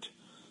apart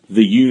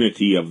the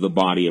unity of the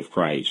body of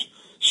Christ.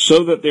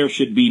 So that there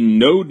should be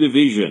no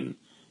division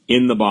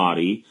in the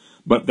body,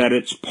 but that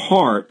its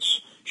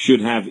parts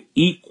should have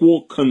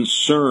equal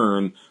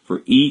concern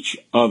for each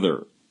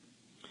other.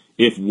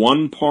 If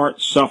one part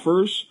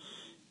suffers,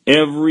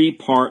 every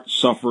part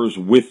suffers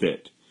with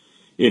it.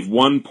 If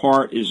one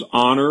part is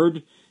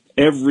honored,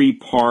 every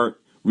part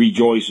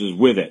rejoices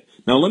with it.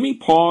 Now let me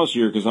pause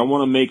here because I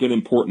want to make an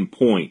important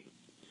point.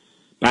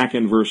 Back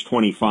in verse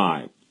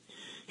 25.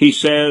 He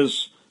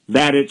says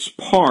that its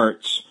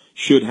parts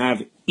should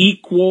have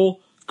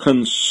equal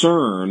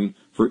concern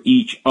for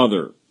each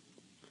other.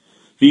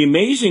 The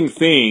amazing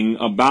thing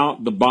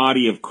about the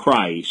body of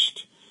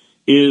Christ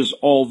is,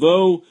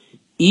 although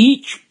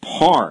each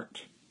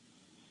part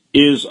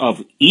is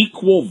of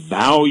equal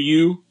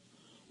value,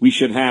 we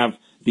should have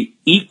the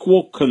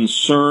equal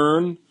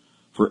concern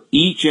for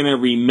each and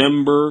every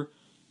member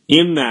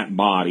in that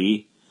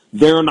body.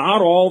 They're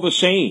not all the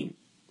same.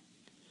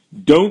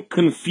 Don't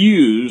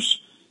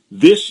confuse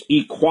this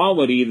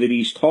equality that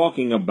he's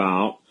talking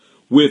about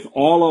with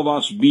all of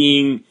us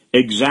being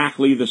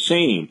exactly the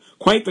same.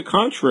 Quite the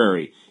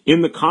contrary.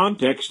 In the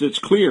context, it's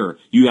clear.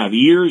 You have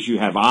ears, you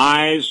have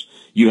eyes,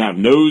 you have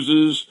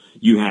noses,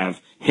 you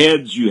have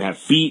heads, you have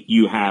feet,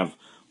 you have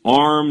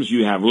arms,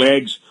 you have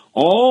legs,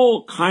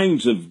 all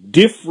kinds of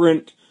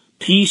different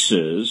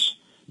pieces,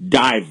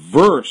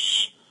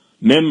 diverse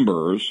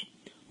members,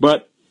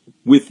 but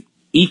with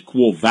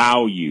equal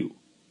value.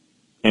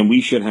 And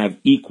we should have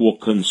equal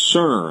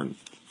concern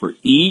for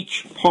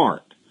each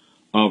part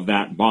of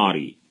that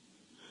body.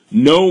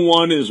 No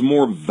one is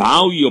more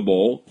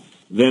valuable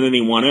than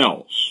anyone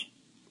else.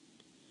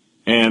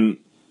 And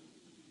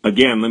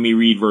again, let me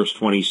read verse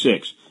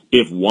 26.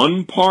 If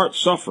one part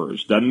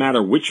suffers, doesn't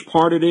matter which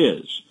part it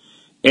is,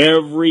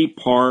 every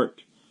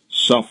part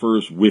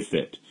suffers with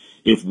it.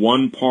 If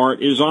one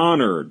part is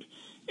honored,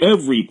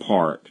 every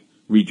part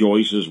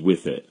rejoices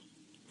with it.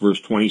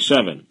 Verse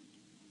 27.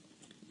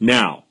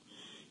 Now,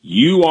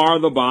 you are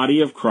the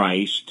body of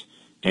Christ,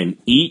 and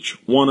each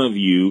one of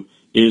you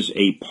is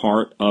a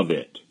part of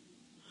it.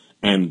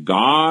 And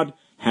God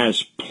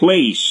has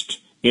placed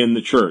in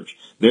the church.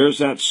 There's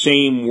that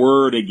same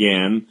word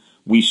again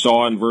we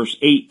saw in verse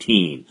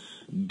 18.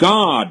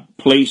 God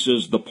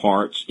places the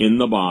parts in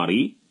the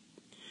body.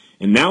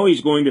 And now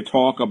he's going to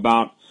talk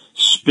about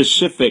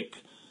specific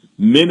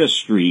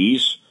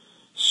ministries,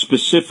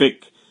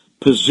 specific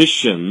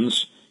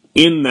positions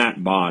in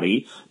that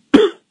body,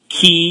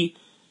 key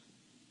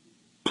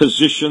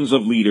positions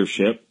of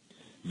leadership.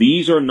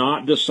 These are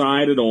not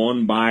decided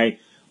on by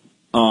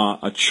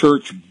a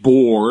church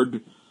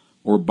board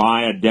or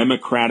by a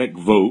democratic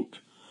vote.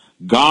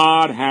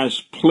 God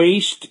has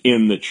placed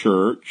in the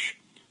church,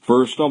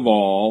 first of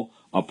all,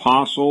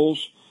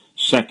 apostles,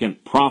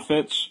 second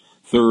prophets,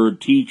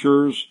 third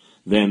teachers,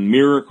 then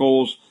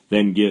miracles,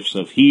 then gifts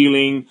of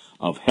healing,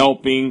 of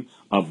helping,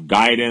 of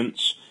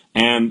guidance,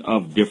 and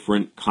of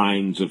different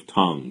kinds of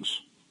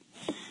tongues.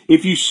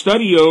 If you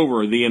study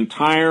over the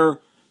entire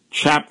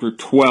chapter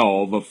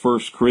 12 of 1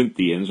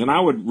 Corinthians, and I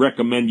would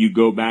recommend you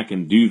go back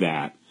and do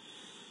that,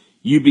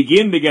 you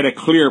begin to get a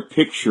clear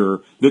picture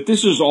that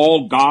this is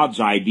all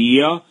God's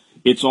idea,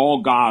 it's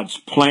all God's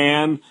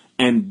plan,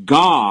 and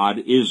God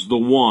is the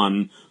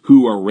one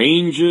who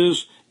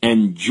arranges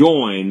and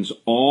joins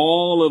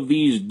all of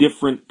these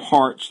different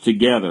parts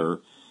together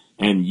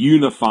and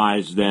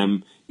unifies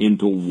them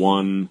into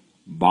one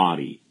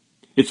body.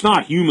 It's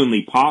not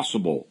humanly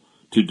possible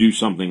to do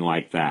something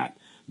like that.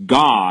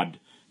 God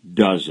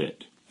does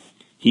it.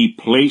 He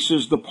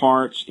places the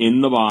parts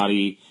in the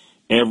body,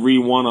 every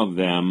one of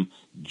them,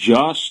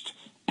 just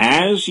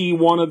as he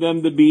wanted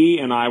them to be,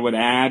 and I would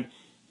add,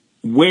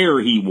 where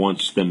he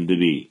wants them to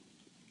be.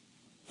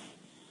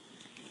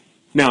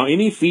 Now, in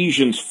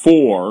Ephesians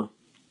 4,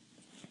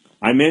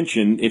 I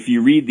mentioned, if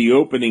you read the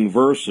opening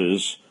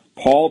verses,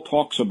 Paul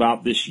talks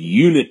about this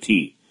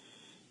unity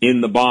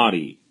in the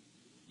body.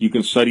 You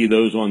can study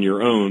those on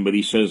your own, but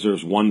he says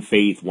there's one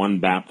faith, one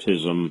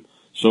baptism,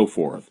 so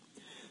forth.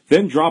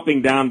 Then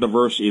dropping down to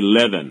verse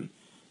 11,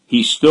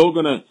 he's still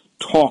going to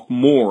talk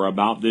more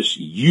about this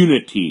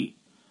unity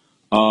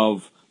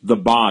of the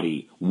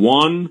body,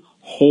 one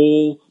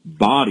whole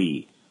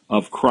body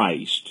of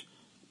Christ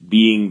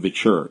being the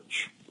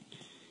church.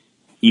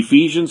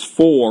 Ephesians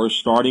 4,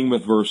 starting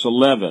with verse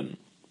 11.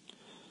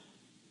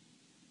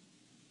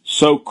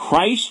 So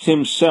Christ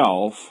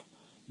himself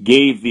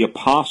gave the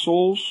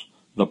apostles,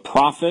 the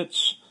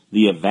prophets,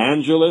 the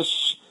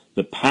evangelists,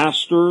 the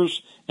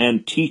pastors,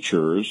 and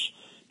teachers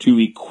to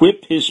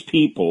equip his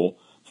people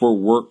for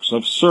works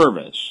of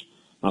service.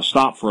 Now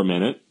stop for a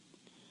minute.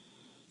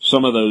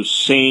 Some of those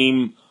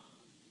same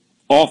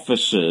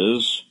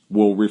offices,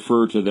 we'll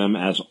refer to them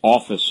as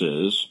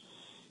offices,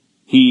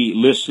 he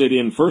listed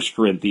in 1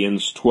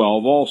 Corinthians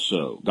 12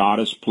 also. God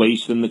has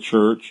placed in the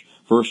church,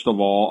 first of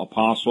all,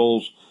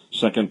 apostles,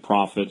 second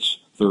prophets,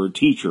 third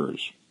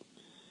teachers.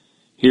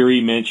 Here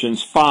he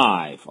mentions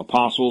 5,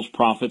 apostles,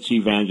 prophets,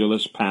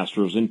 evangelists,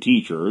 pastors, and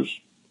teachers.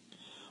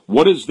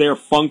 What is their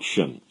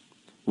function?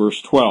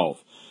 Verse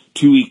 12,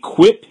 to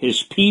equip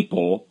his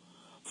people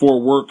for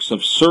works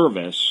of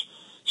service,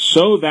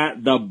 so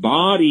that the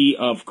body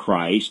of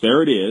Christ,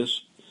 there it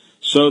is,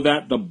 so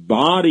that the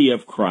body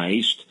of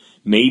Christ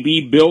may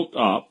be built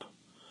up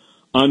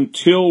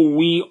until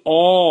we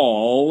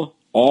all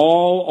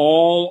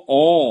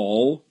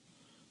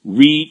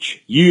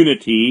reach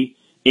unity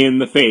in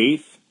the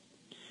faith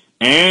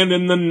and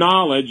in the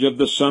knowledge of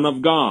the Son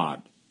of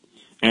God,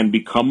 and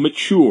become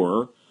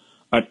mature,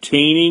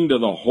 attaining to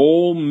the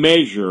whole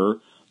measure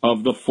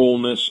of the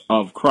fullness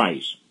of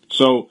Christ.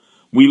 So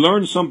we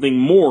learn something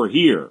more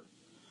here.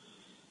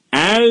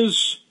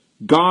 As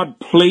God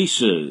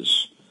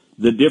places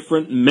the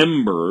different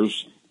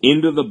members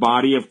into the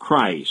body of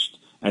Christ,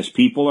 as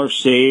people are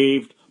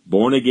saved,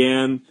 born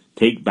again,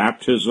 take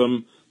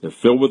baptism, they're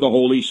filled with the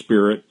Holy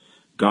Spirit,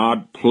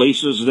 God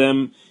places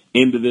them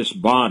into this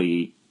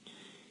body.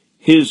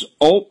 His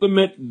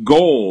ultimate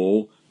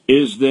goal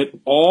is that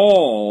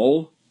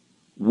all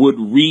would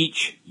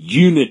reach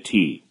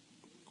unity.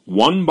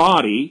 One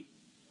body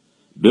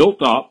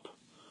built up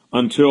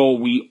until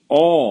we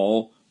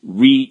all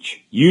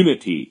reach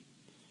unity.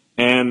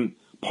 And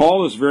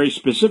Paul is very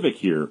specific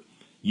here.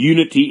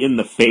 Unity in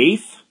the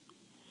faith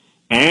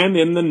and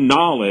in the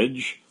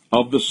knowledge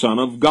of the Son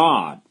of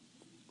God.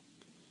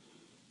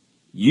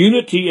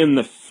 Unity in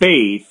the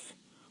faith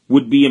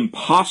would be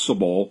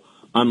impossible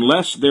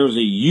unless there's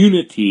a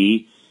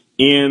unity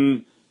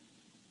in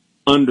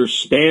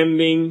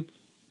understanding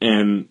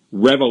and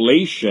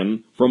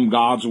revelation from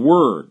God's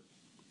Word.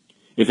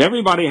 If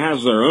everybody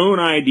has their own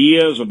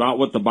ideas about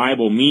what the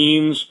Bible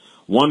means,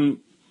 one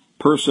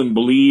person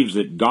believes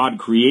that God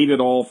created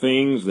all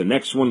things, the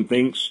next one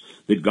thinks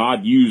that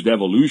God used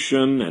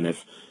evolution, and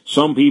if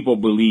some people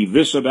believe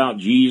this about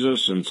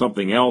Jesus and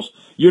something else,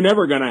 you're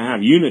never going to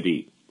have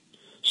unity.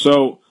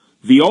 So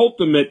the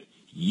ultimate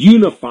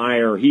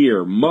unifier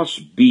here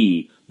must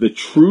be the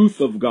truth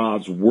of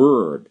God's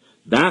Word.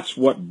 That's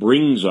what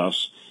brings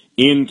us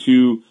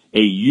into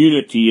a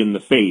unity in the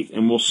faith.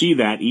 And we'll see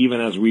that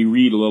even as we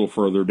read a little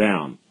further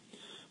down.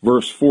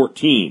 Verse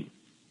 14.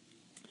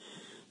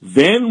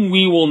 Then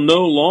we will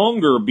no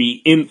longer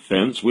be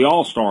infants. We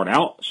all start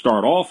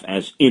off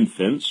as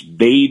infants,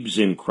 babes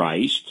in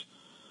Christ,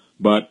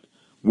 but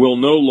will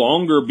no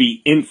longer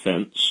be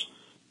infants,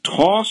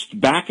 tossed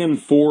back and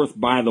forth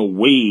by the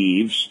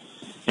waves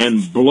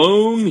and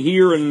blown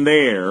here and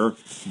there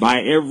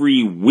by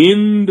every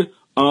wind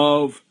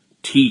of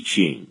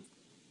teaching.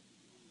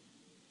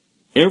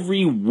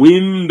 Every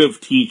wind of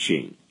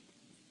teaching.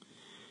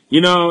 You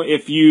know,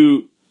 if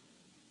you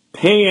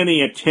pay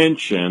any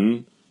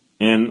attention,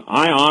 and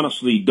I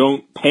honestly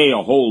don't pay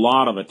a whole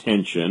lot of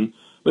attention,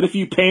 but if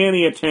you pay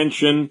any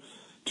attention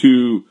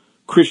to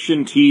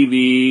Christian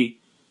TV,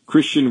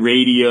 Christian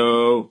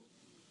radio,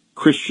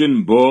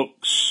 Christian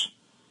books,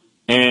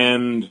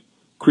 and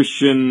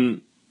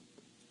Christian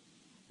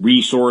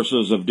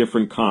resources of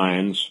different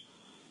kinds,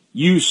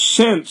 you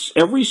sense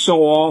every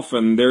so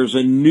often there's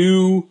a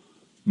new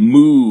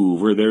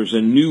move or there's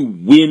a new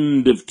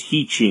wind of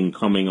teaching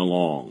coming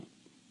along.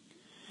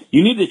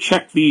 You need to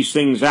check these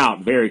things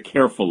out very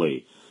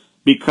carefully,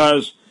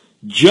 because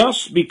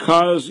just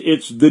because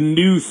it's the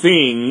new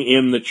thing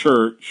in the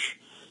church,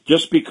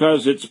 just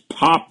because it's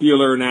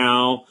popular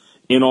now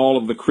in all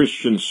of the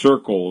Christian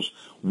circles,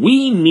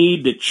 we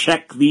need to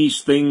check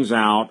these things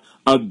out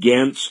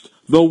against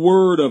the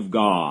Word of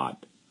God.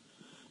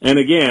 And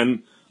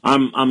again,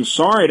 I'm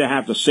sorry to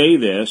have to say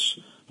this,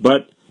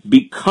 but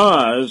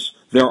because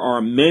there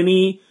are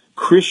many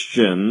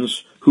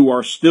Christians who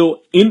are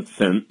still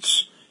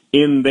infants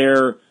in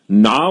their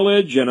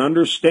knowledge and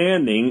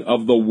understanding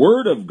of the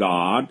Word of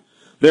God,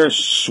 they're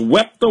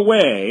swept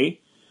away,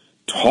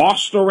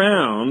 tossed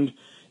around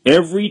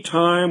every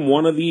time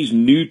one of these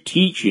new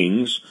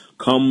teachings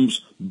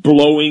comes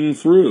blowing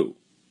through.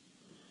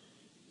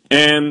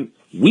 And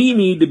we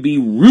need to be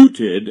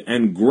rooted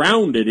and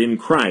grounded in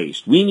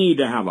Christ. We need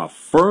to have a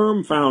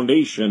firm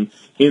foundation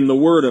in the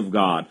Word of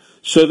God,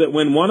 so that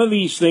when one of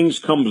these things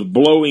comes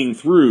blowing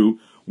through,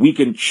 we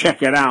can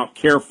check it out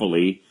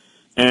carefully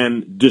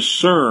and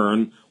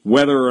discern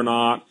whether or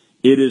not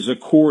it is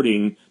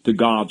according to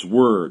God's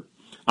Word.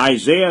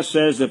 Isaiah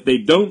says if they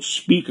don't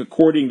speak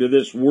according to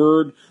this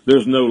Word,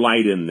 there's no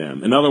light in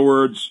them. In other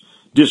words,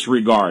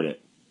 disregard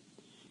it.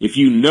 If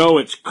you know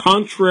it's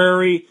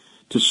contrary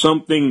to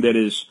something that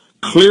is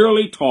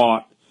clearly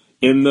taught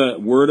in the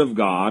Word of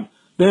God,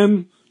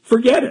 then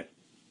forget it.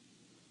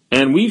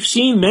 And we've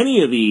seen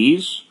many of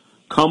these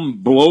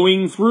come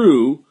blowing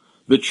through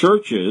the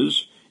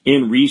churches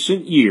in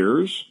recent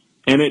years,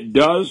 and it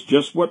does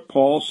just what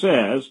Paul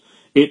says.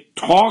 It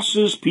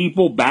tosses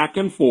people back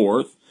and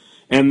forth,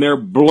 and they're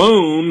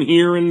blown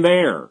here and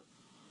there.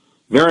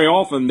 Very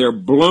often they're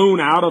blown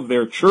out of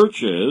their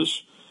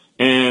churches,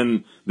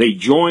 and they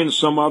join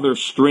some other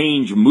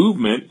strange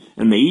movement,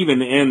 and they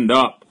even end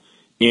up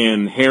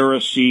in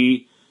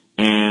heresy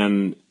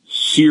and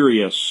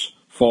serious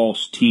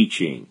false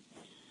teaching.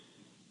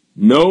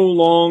 No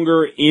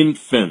longer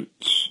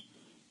infants,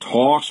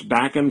 tossed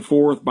back and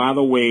forth by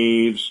the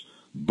waves,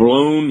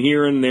 blown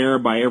here and there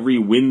by every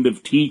wind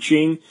of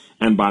teaching,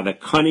 and by the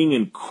cunning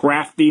and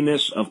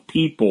craftiness of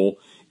people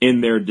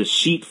in their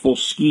deceitful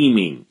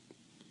scheming.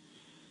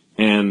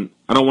 And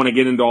I don't want to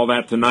get into all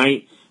that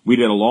tonight. We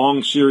did a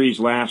long series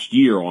last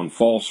year on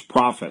false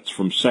prophets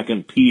from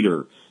 2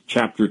 Peter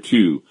chapter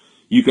 2.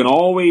 You can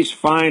always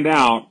find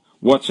out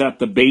what's at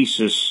the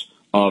basis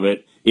of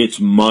it. It's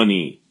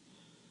money.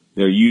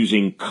 They're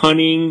using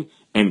cunning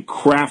and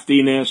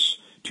craftiness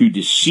to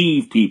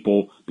deceive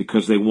people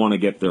because they want to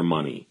get their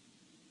money.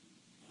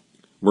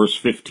 Verse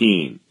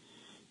 15.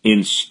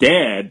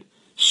 Instead,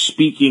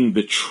 speaking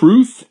the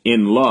truth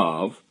in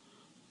love,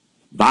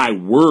 thy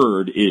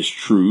word is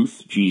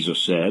truth,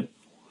 Jesus said.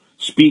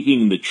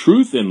 Speaking the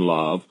truth in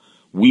love,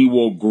 we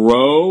will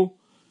grow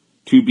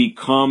to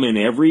become in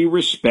every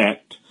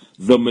respect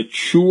the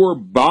mature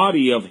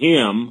body of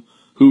him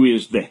who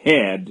is the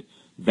head,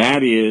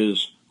 that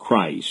is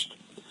Christ.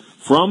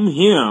 From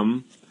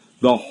him,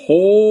 the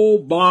whole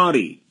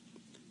body,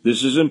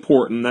 this is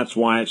important, that's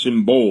why it's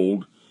in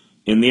bold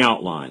in the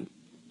outline.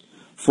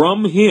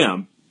 From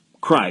him,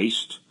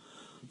 Christ,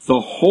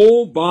 the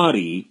whole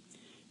body,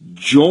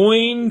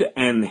 joined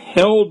and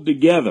held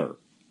together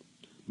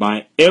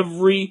by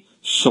every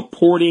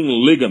supporting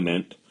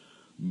ligament,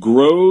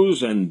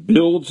 grows and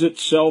builds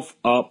itself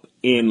up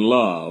in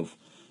love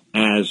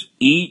as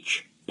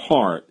each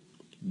part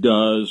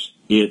does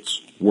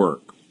its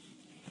work.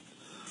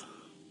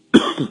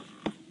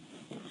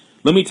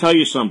 Let me tell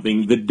you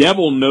something. The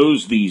devil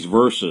knows these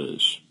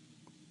verses.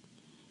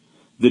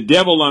 The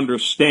devil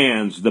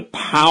understands the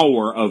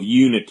power of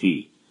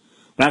unity.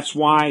 That's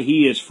why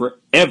he is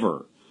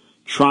forever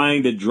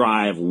trying to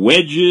drive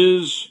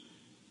wedges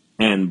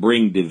and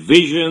bring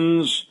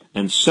divisions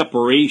and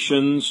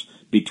separations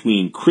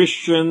between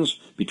Christians,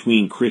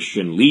 between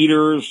Christian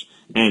leaders,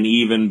 and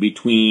even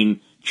between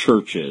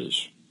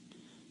churches.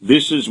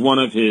 This is one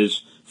of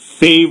his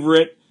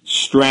favorite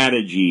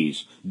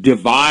strategies,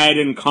 divide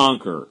and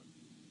conquer.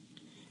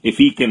 If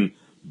he can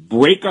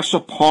break us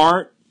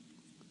apart,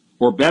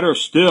 or better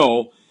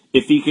still,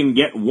 if he can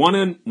get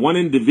one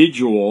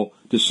individual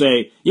to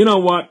say, you know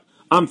what,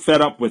 I'm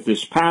fed up with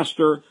this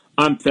pastor,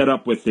 I'm fed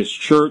up with this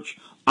church,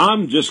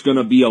 I'm just going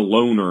to be a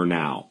loner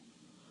now.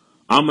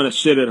 I'm going to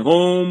sit at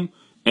home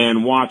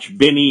and watch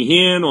Benny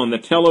Hinn on the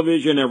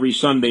television every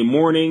Sunday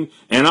morning,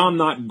 and I'm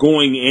not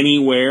going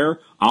anywhere.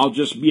 I'll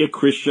just be a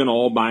Christian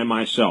all by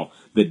myself.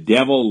 The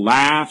devil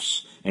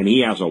laughs, and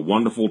he has a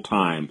wonderful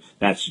time.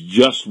 That's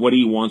just what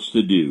he wants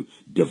to do.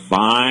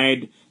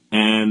 Divide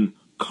and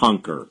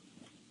conquer.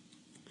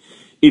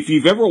 If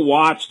you've ever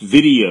watched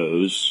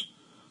videos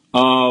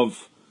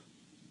of,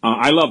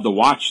 I love to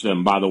watch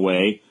them, by the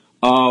way,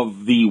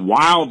 of the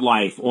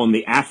wildlife on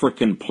the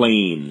African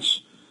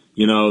plains,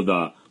 you know,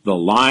 the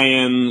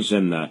lions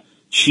and the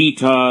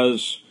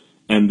cheetahs,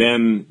 and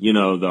then, you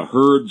know, the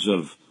herds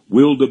of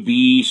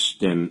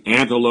wildebeest and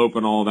antelope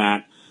and all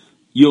that,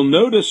 you'll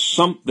notice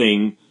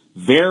something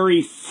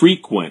very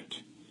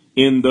frequent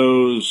in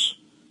those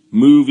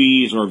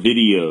movies or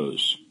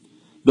videos.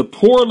 The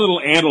poor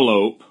little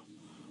antelope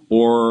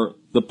or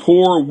the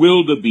poor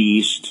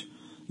wildebeest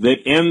that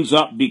ends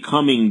up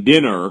becoming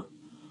dinner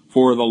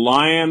for the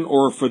lion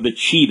or for the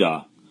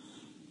cheetah,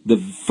 the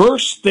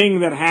first thing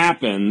that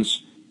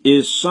happens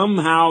is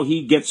somehow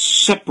he gets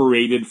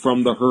separated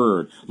from the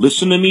herd.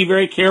 Listen to me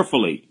very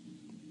carefully.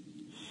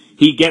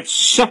 He gets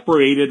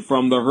separated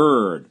from the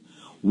herd.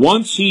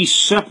 Once he's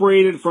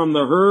separated from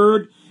the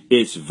herd,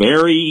 it's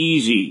very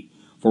easy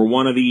for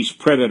one of these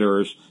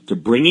predators to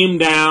bring him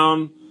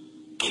down,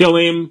 kill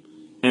him,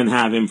 and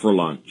have him for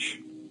lunch.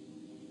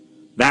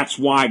 That's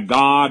why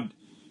God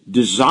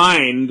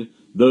designed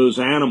those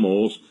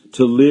animals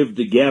to live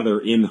together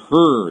in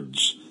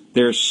herds.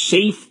 There's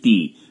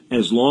safety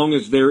as long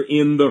as they're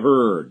in the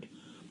herd.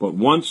 But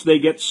once they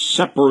get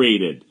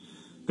separated,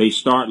 they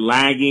start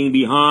lagging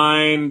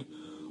behind,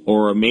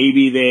 or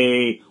maybe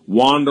they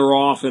wander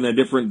off in a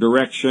different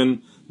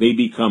direction, they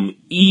become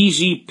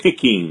easy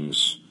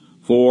pickings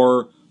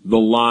for the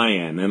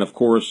lion. And of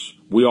course,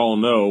 we all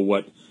know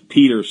what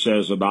Peter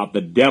says about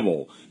the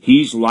devil.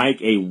 He's like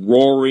a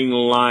roaring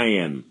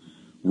lion,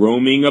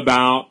 roaming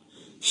about,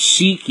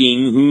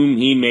 seeking whom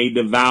he may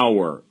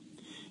devour.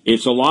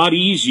 It's a lot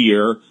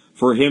easier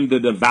for him to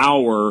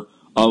devour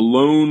a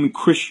lone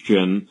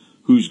Christian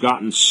who's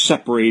gotten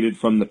separated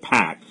from the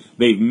pack.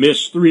 They've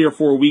missed 3 or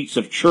 4 weeks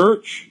of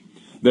church.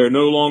 They're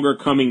no longer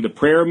coming to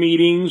prayer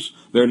meetings.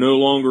 They're no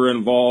longer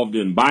involved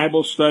in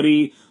Bible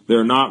study.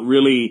 They're not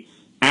really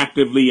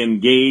actively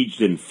engaged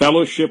in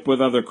fellowship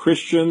with other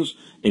Christians.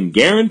 And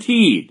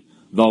guaranteed,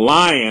 the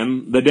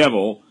lion, the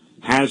devil,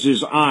 has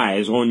his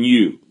eyes on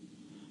you,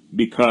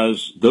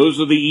 because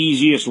those are the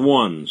easiest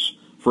ones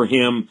for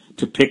him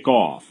to pick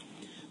off.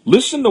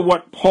 Listen to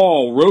what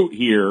Paul wrote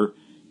here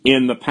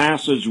in the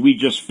passage we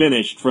just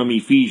finished from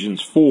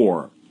Ephesians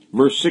 4,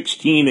 verse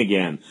 16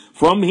 again.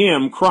 From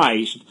him,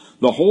 Christ,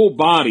 the whole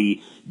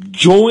body,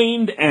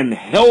 joined and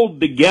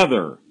held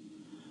together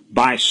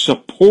by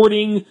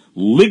supporting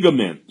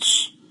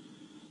ligaments.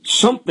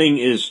 Something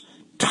is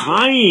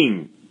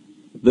tying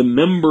the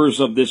members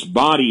of this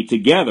body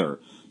together,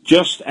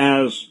 just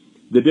as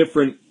the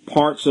different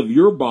parts of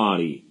your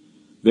body.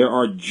 There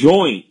are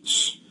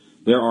joints.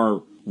 There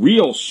are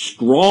real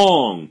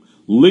strong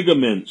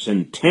ligaments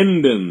and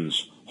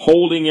tendons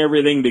holding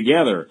everything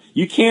together.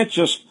 You can't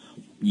just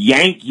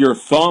yank your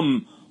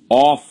thumb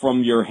off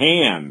from your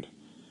hand.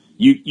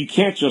 You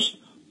can't just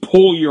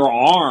pull your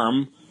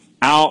arm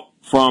out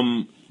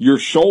from your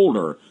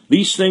shoulder.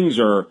 These things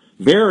are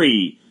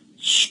very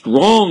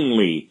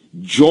strongly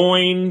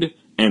joined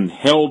and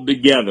held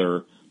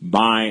together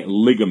by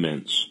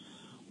ligaments.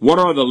 What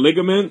are the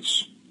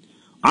ligaments?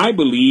 I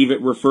believe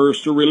it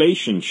refers to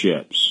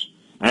relationships.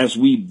 As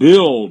we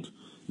build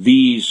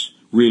these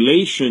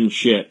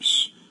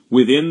relationships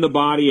within the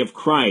body of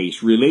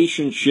Christ,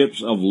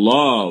 relationships of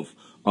love,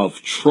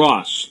 of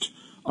trust,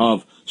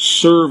 of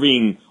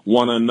serving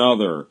one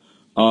another,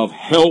 of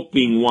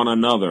helping one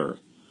another.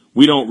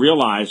 We don't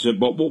realize it,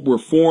 but what we're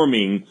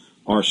forming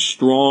are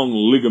strong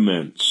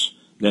ligaments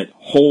that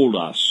hold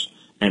us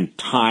and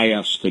tie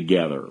us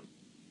together.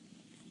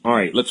 All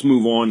right, let's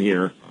move on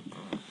here.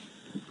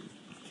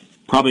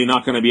 Probably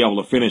not going to be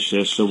able to finish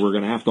this, so we're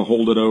going to have to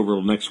hold it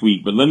over next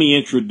week. But let me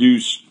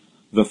introduce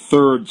the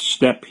third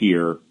step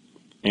here,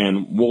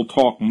 and we'll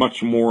talk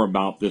much more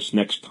about this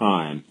next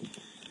time.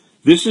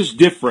 This is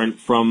different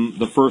from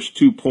the first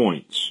 2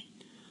 points.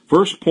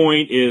 First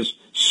point is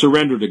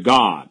surrender to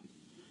God.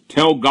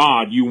 Tell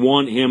God you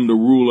want him to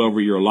rule over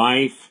your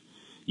life.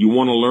 You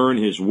want to learn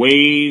his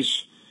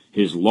ways,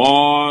 his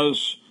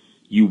laws.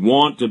 You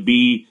want to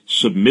be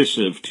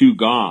submissive to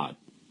God.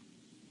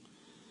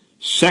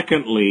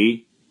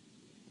 Secondly,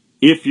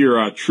 if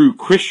you're a true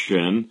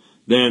Christian,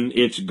 then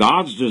it's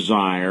God's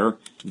desire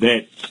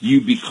that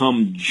you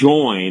become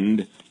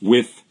joined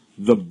with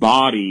the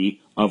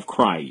body of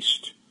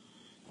Christ.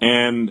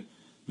 And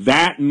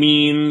that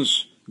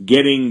means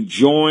getting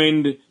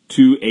joined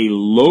to a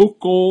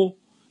local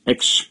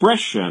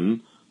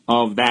expression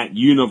of that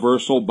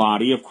universal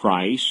body of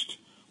Christ.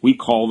 We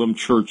call them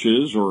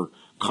churches or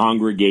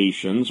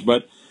congregations,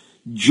 but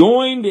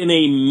joined in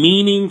a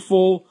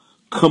meaningful,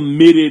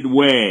 committed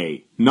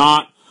way.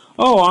 Not,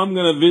 oh, I'm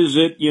going to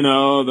visit,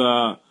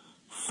 the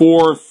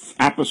Fourth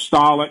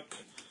Apostolic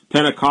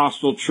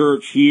Pentecostal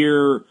Church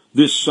here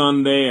this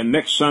Sunday, and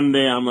next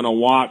Sunday I'm going to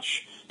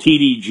watch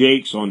T.D.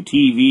 Jakes on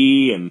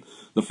TV, and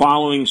the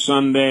following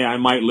Sunday I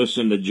might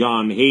listen to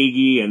John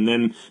Hagee, and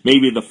then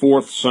maybe the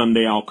fourth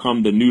Sunday I'll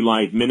come to New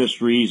Life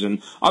Ministries,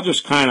 and I'll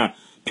just kind of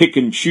pick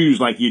and choose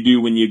like you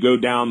do when you go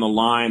down the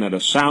line at a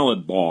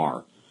salad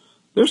bar.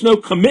 There's no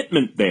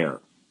commitment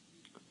there.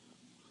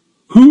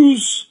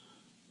 Who's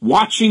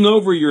watching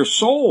over your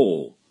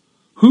soul?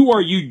 Who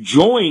are you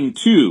joined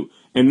to?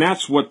 And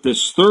that's what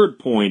this third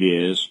point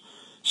is.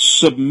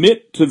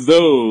 Submit to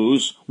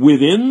those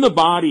within the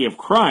body of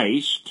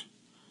Christ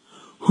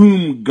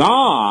whom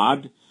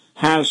God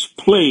has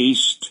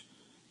placed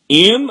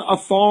in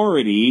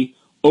authority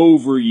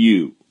over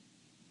you.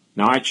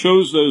 Now, I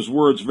chose those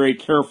words very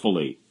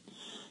carefully.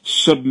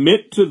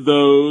 Submit to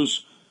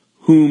those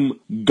whom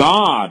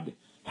God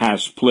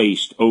has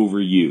placed over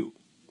you.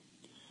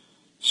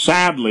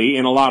 Sadly,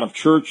 in a lot of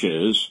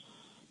churches,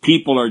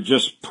 people are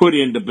just put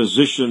into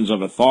positions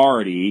of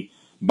authority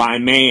by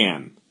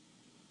man.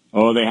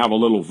 Oh, they have a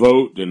little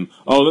vote, and,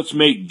 let's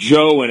make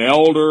Joe an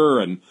elder,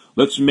 and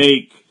let's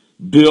make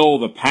Bill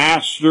the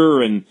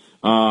pastor, and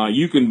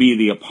you can be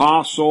the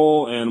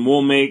apostle, and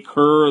we'll make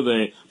her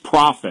the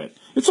prophet.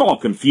 It's all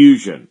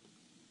confusion.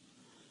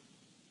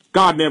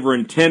 God never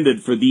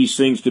intended for these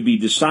things to be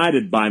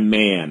decided by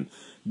man.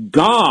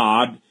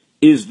 God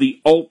is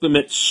the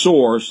ultimate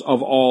source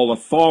of all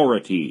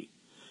authority.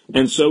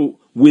 And so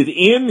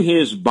within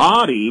his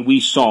body, we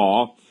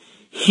saw,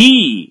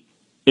 he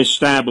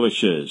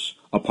establishes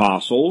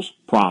apostles,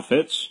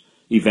 prophets,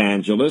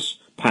 evangelists,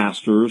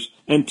 pastors,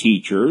 and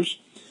teachers.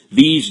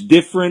 These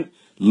different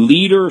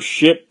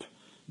leadership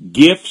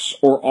gifts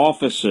or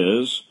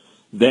offices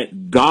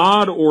that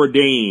God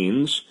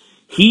ordains,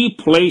 he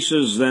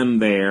places them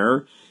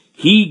there.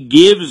 He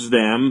gives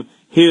them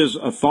his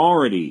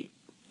authority.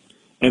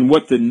 And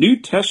what the New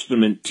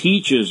Testament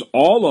teaches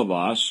all of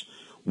us,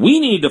 we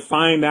need to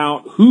find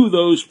out who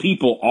those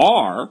people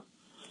are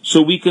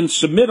so we can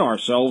submit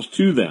ourselves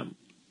to them.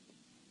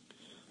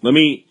 Let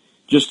me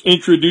just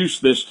introduce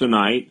this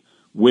tonight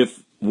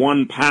with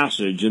one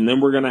passage, and then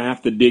we're going to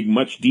have to dig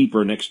much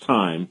deeper next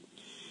time.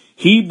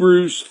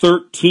 Hebrews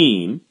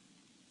 13,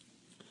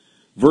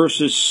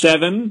 verses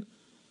 7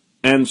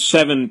 and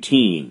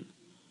 17.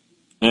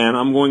 And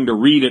I'm going to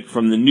read it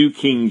from the New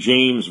King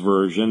James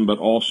Version, but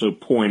also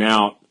point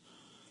out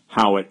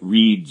how it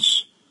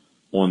reads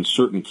on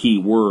certain key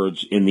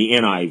words in the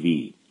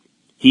NIV.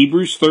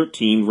 Hebrews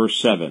 13, verse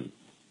 7.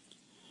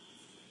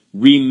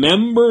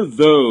 Remember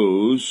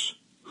those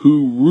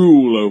who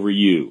rule over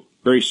you.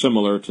 Very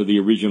similar to the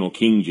original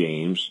King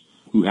James,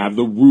 who have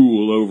the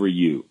rule over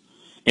you.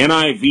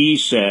 NIV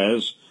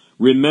says,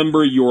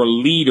 remember your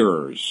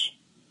leaders.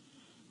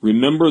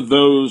 Remember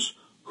those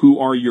who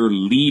are your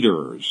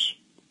leaders.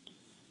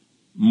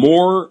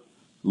 More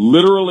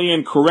literally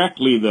and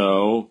correctly,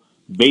 though,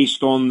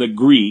 based on the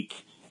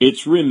Greek,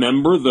 it's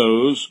remember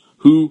those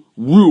who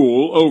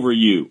rule over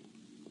you,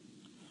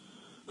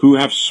 who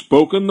have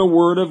spoken the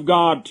word of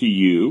God to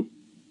you,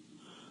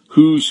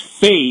 whose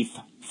faith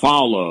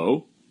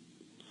follow,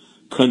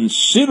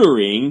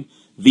 considering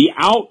the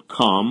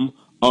outcome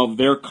of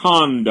their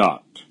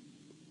conduct.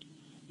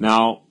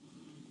 Now,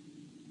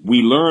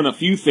 we learn a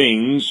few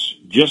things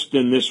just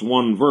in this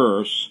one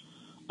verse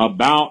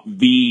about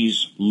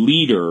these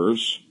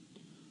leaders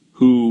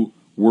who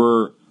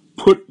were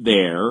put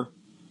there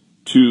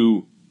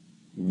to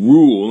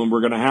rule, and we're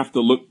going to have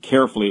to look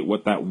carefully at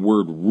what that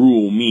word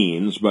rule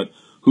means, but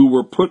who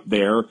were put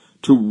there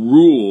to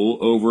rule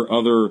over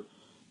other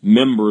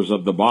members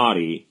of the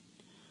body.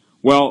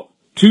 Well,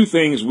 two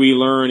things we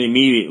learn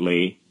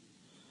immediately.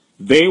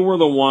 They were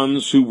the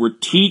ones who were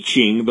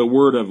teaching the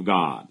Word of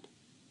God.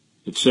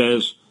 It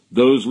says,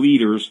 those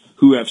leaders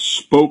who have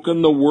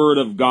spoken the Word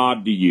of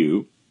God to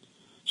you.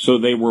 So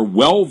they were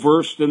well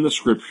versed in the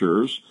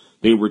Scriptures.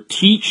 They were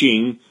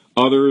teaching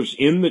others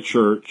in the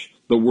church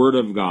the Word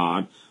of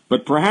God.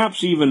 But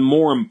perhaps even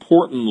more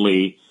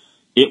importantly,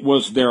 it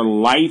was their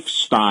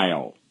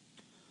lifestyle.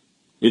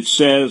 It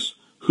says,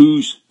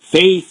 whose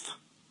faith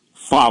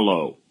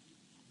follow.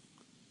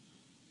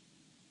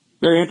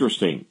 Very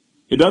interesting.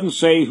 It doesn't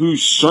say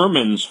whose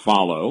sermons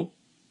follow.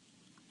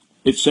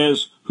 It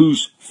says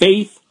whose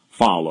faith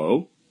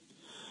follow,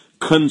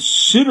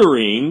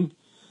 considering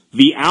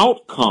the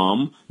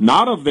outcome,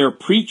 not of their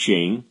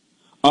preaching,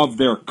 of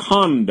their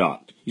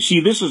conduct. You see,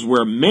 this is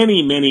where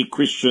many, many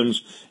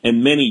Christians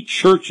and many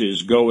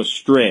churches go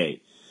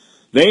astray.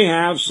 They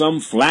have some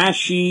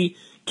flashy,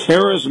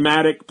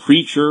 charismatic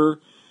preacher.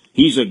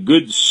 He's a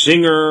good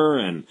singer,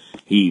 and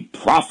he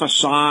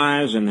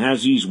prophesies and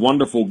has these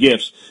wonderful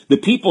gifts. The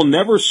people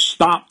never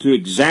stop to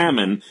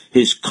examine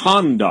his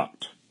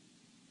conduct.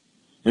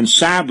 And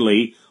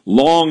sadly,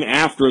 long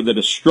after the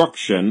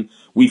destruction,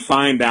 we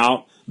find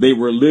out they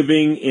were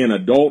living in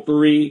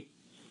adultery,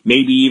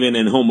 maybe even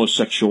in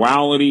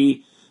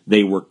homosexuality.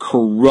 They were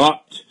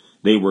corrupt.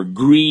 They were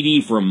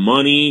greedy for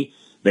money.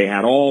 They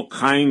had all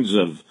kinds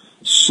of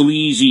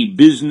sleazy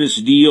business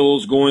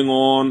deals going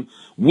on.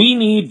 We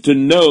need to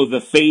know the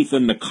faith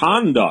and the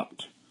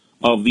conduct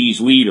of these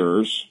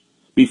leaders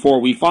before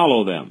we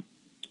follow them.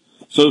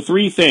 So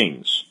 3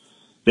 things.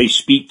 They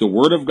speak the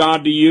word of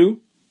God to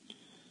you.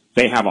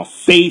 They have a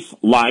faith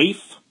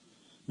life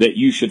that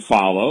you should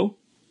follow.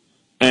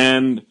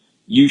 And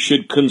you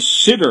should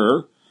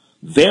consider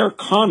their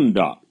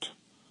conduct.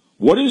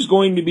 What is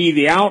going to be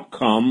the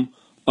outcome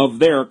of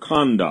their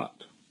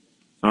conduct?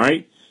 All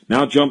right?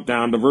 Now jump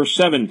down to verse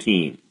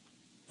 17.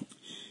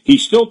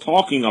 He's still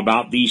talking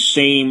about these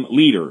same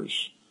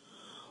leaders.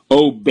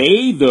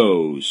 Obey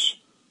those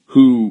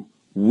who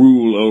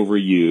rule over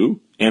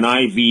you.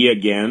 NIV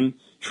again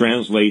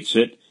translates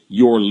it,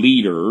 your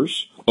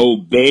leaders.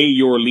 Obey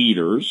your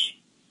leaders.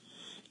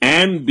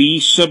 And be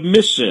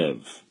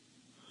submissive,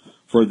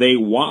 for they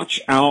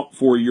watch out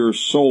for your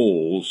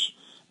souls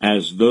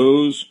as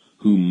those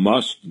who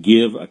must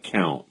give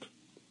account.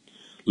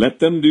 Let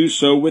them do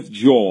so with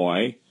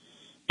joy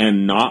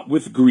and not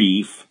with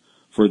grief,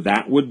 for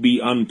that would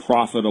be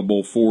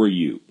unprofitable for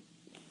you.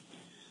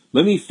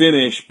 Let me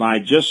finish by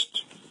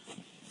just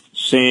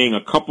saying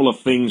a couple of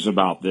things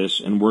about this,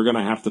 and we're going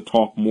to have to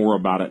talk more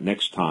about it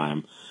next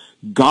time.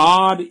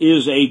 God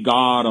is a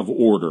God of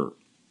order.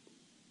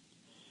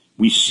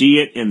 We see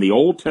it in the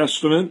Old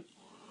Testament.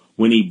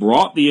 When he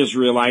brought the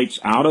Israelites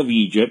out of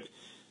Egypt,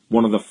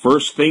 one of the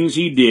first things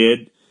he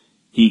did,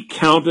 he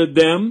counted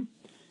them,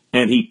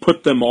 and he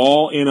put them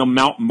all in a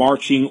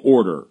marching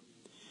order.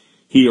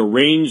 He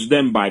arranged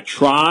them by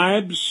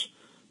tribes,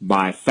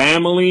 by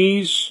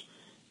families,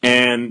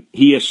 and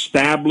he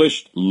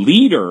established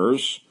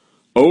leaders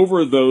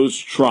over those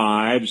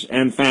tribes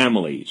and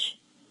families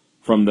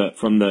from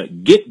the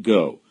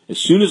get-go. As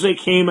soon as they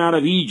came out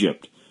of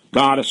Egypt,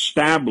 God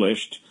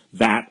established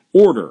that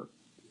order,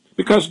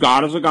 because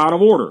God is a God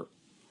of order.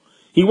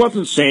 He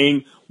wasn't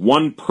saying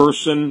one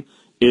person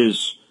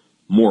is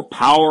more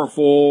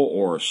powerful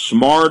or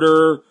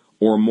smarter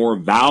or more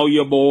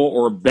valuable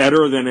or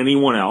better than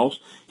anyone else.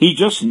 He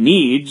just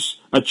needs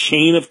a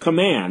chain of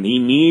command. He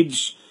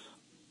needs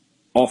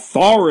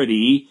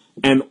authority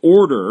and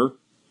order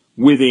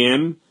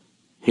within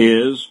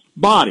his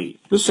body.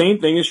 The same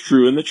thing is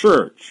true in the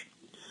church.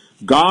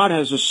 God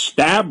has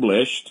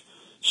established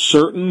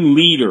certain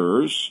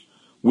leaders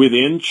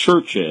within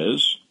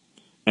churches,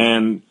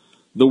 and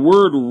the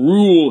word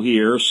rule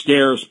here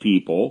scares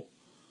people.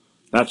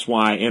 That's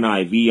why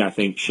NIV, I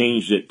think,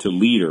 changed it to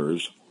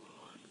leaders.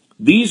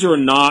 These are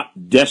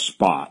not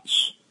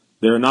despots.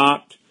 They're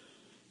not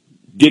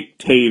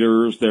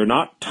dictators. They're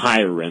not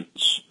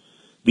tyrants.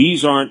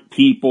 These aren't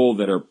people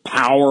that are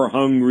power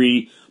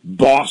hungry,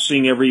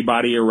 bossing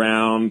everybody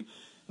around,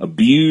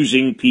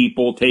 abusing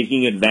people,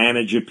 taking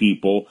advantage of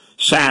people.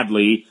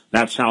 Sadly,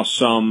 that's how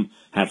some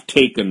have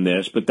taken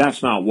this, but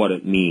that's not what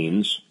it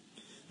means.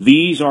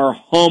 These are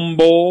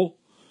humble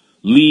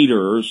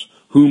leaders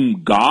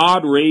whom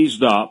God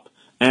raised up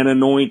and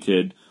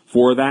anointed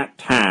for that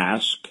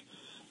task,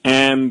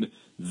 and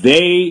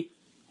they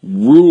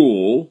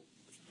rule,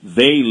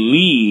 they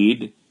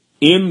lead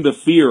in the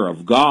fear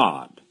of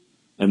God,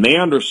 and they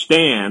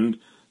understand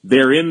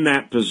they're in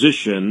that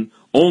position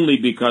only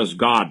because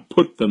God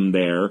put them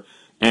there.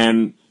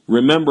 And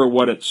remember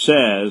what it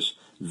says,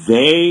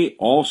 they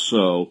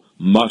also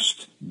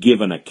must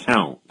give an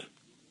account.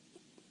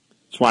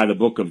 That's why the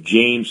book of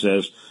James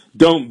says,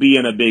 don't be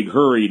in a big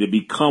hurry to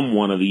become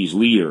one of these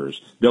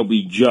leaders. They'll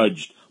be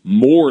judged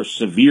more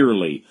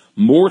severely,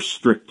 more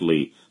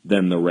strictly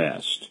than the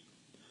rest.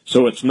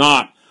 So it's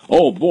not,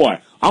 oh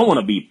boy, I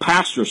want to be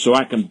pastor so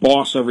I can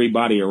boss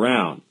everybody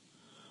around.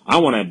 I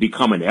want to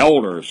become an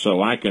elder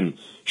so I can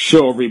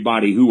show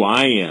everybody who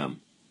I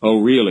am.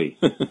 Oh, really?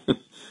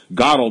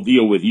 God will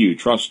deal with you,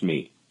 trust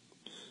me.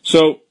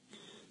 So,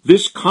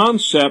 this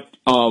concept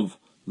of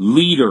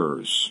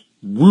leaders,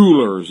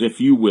 rulers, if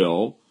you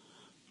will,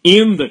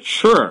 in the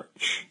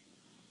church,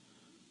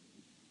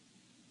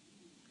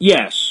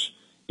 yes,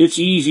 it's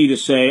easy to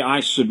say, I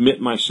submit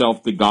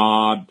myself to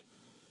God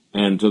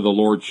and to the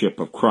lordship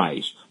of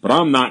Christ, but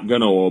I'm not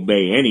going to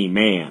obey any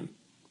man.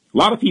 A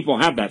lot of people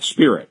have that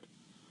spirit.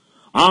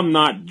 I'm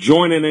not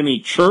joining any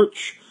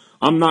church.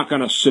 I'm not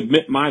going to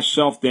submit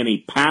myself to any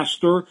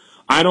pastor.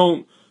 I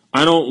don't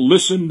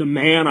listen to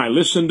man. I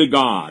listen to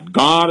God.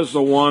 God is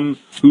the one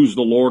who's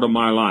the Lord of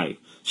my life.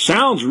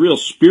 Sounds real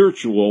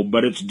spiritual,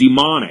 but it's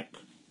demonic.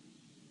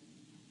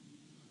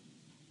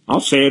 I'll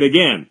say it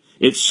again.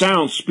 It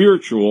sounds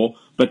spiritual,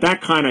 but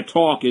that kind of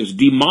talk is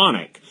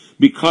demonic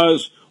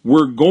because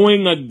we're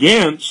going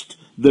against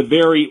the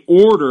very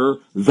order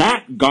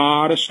that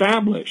God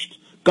established.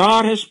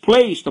 God has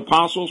placed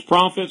apostles,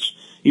 prophets,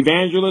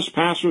 evangelists,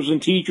 pastors,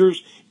 and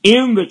teachers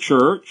in the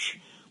church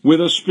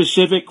with a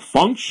specific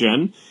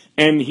function,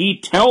 and he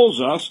tells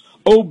us,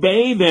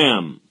 obey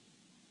them.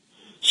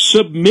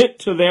 Submit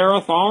to their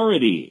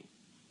authority.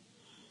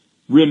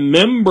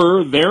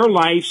 Remember their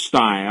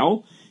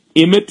lifestyle,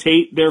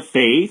 imitate their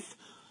faith,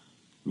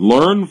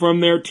 learn from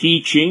their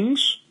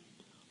teachings,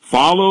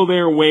 follow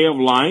their way of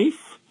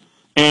life,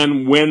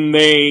 and when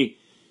they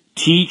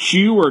teach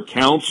you or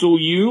counsel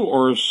you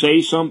or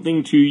say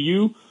something to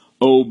you,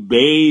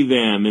 obey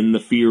them in the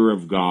fear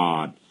of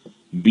God.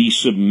 Be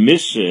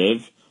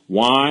submissive.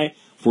 Why?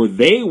 For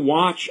they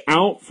watch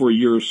out for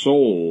your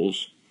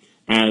souls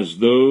as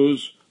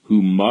those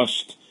who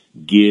must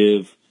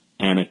give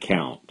an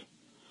account.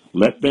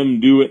 Let them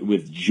do it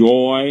with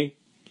joy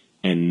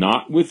and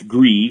not with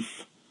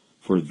grief,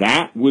 for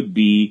that would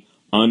be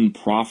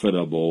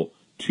unprofitable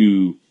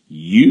to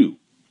you.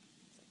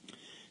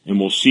 And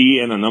we'll see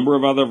in a number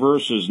of other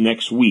verses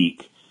next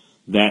week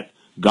that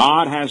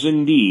God has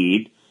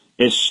indeed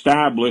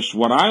established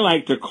what I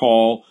like to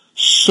call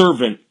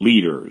servant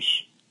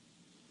leaders.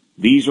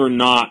 These are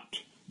not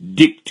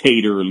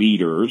dictator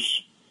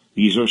leaders.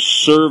 These are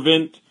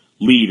servant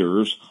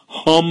leaders,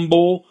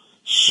 humble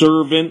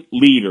servant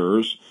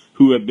leaders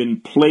who have been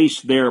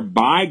placed there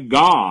by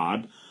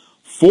God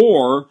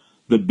for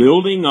the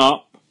building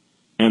up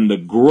and the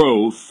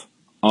growth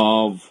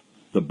of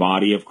the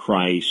body of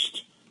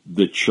Christ,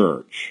 the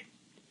church.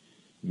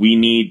 We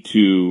need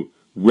to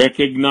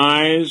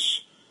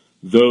recognize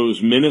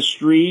those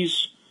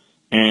ministries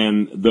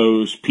and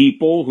those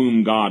people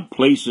whom God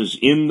places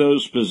in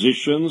those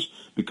positions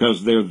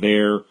because they're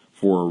there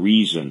for a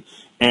reason.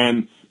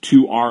 And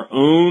to our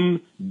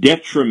own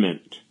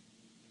detriment,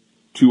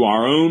 to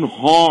our own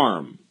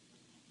harm,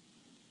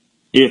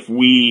 if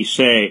we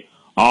say,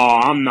 oh,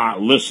 I'm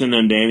not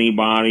listening to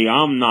anybody,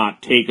 I'm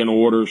not taking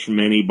orders from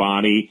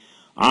anybody,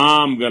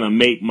 I'm going to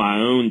make my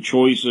own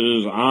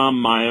choices, I'm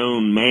my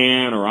own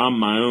man or I'm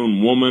my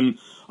own woman,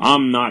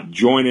 I'm not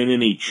joining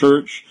any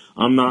church,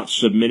 I'm not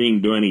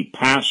submitting to any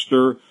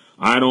pastor,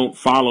 I don't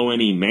follow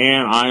any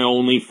man, I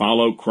only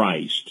follow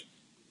Christ.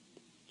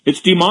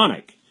 It's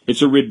demonic.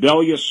 It's a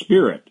rebellious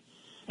spirit.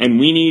 And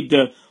we need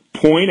to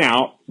point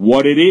out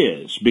what it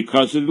is,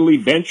 because it'll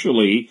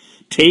eventually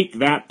take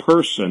that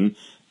person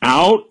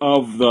out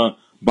of the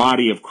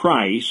body of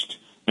Christ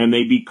and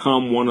they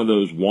become one of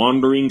those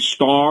wandering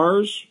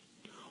stars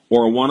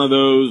or one of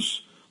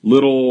those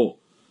little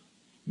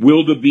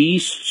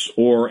wildebeests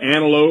or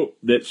antelope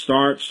that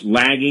starts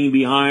lagging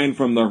behind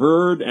from the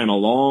herd, and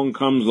along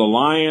comes the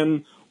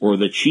lion or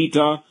the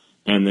cheetah,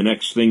 and the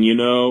next thing you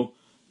know,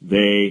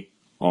 they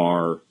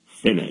are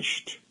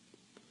finished.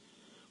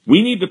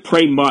 We need to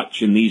pray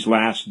much in these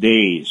last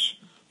days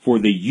for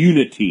the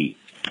unity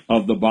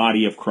of the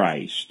body of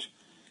Christ.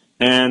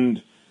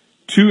 And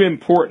two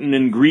important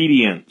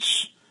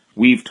ingredients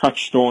we've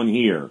touched on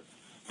here.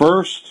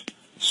 First,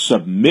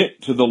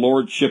 submit to the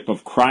lordship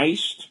of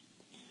Christ.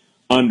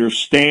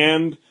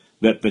 Understand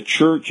that the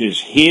church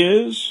is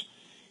His.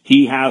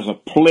 He has a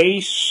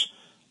place,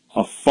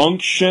 a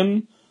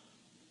function,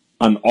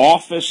 an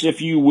office,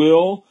 if you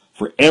will,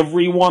 for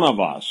every one of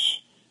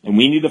us. And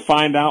we need to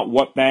find out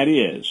what that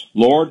is.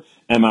 Lord,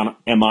 am I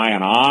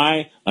an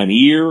eye, an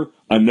ear,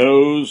 a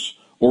nose,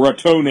 or a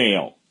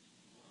toenail?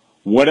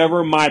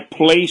 Whatever my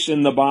place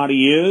in the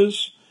body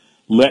is,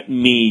 let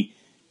me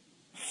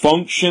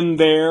function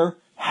there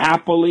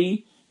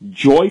happily,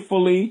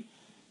 joyfully,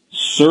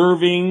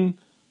 serving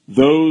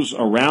those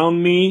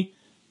around me,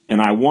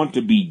 and I want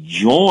to be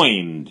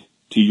joined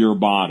to your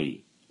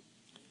body.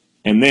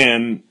 And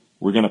then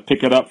we're going to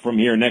pick it up from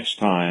here next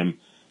time.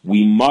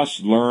 We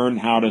must learn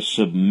how to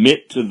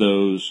submit to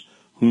those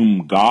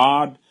whom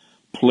God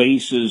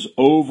places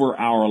over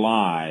our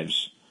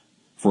lives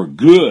for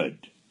good,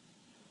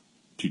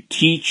 to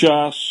teach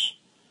us,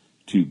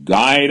 to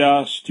guide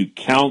us, to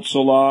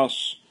counsel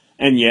us,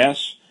 and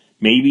yes,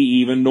 maybe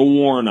even to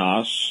warn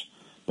us,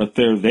 but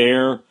they're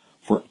there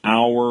for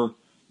our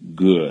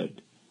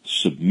good.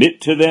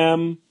 Submit to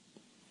them,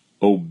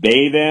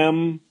 obey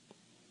them,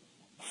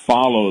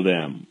 follow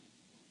them.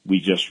 We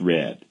just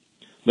read.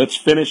 Let's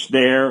finish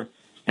there,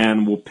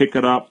 and we'll pick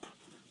it up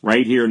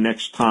right here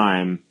next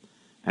time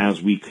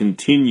as we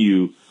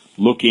continue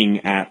looking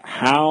at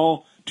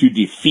how to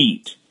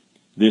defeat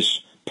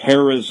this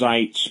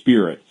parasite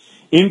spirit.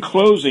 In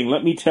closing,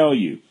 let me tell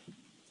you,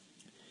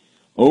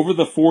 over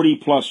the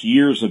 40-plus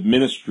years of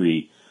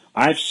ministry,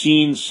 I've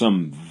seen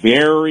some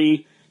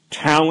very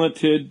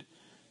talented,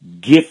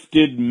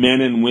 gifted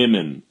men and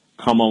women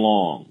come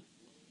along.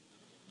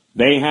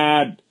 They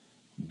had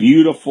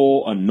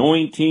beautiful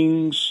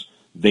anointings.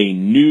 They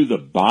knew the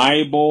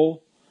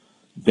Bible.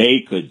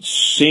 They could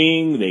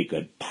sing. They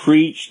could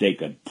preach. They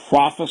could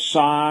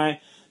prophesy.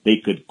 They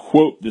could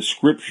quote the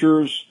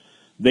scriptures.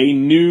 They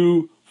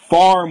knew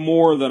far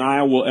more than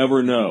I will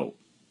ever know.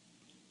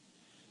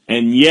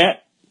 And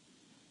yet,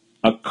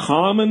 a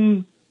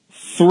common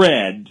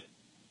thread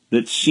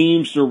that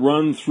seems to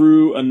run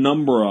through a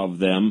number of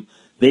them,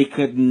 they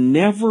could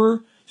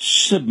never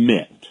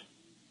submit.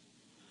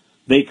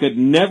 They could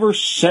never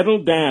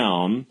settle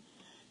down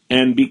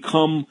and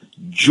become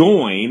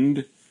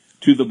joined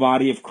to the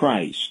body of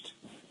Christ.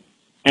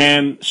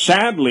 And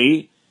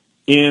sadly,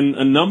 in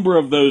a number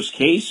of those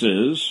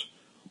cases,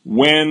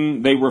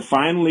 when they were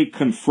finally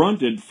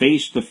confronted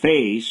face to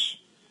face,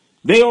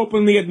 they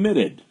openly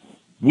admitted,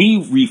 we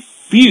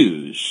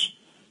refuse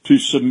to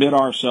submit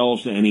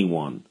ourselves to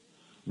anyone.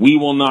 We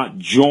will not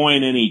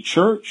join any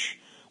church.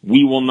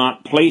 We will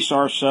not place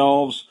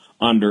ourselves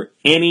under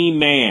any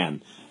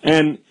man.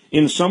 And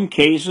in some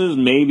cases,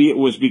 maybe it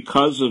was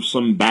because of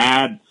some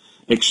bad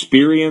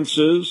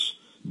experiences,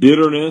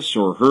 bitterness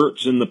or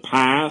hurts in the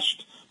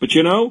past. But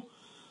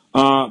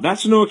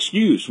that's no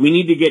excuse. We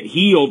need to get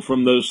healed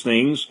from those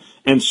things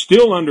and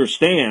still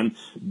understand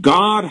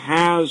God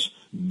has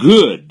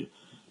good,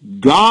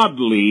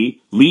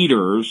 godly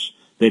leaders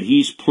that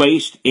He's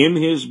placed in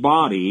His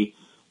body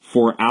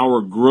for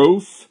our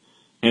growth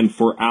and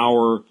for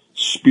our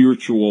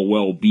spiritual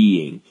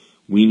well-being.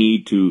 We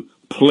need to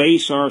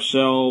place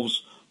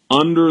ourselves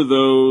under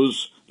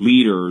those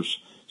leaders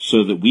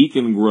so that we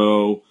can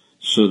grow,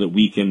 so that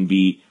we can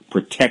be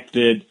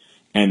protected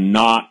and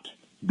not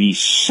be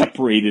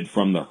separated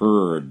from the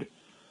herd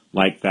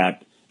like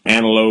that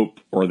antelope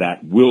or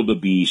that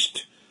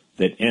wildebeest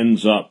that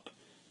ends up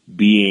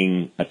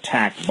being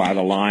attacked by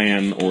the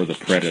lion or the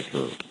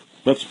predator.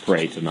 Let's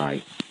pray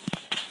tonight.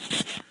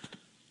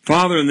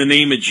 Father, in the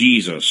name of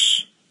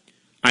Jesus,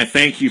 I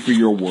thank you for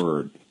your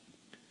word.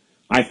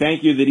 I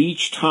thank you that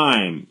each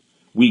time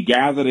we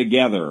gather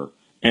together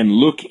and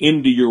look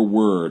into your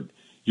word,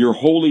 your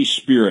Holy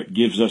Spirit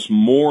gives us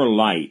more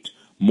light,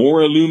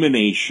 more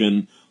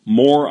illumination,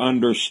 more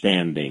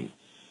understanding.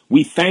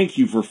 We thank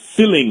you for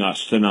filling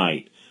us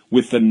tonight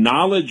with the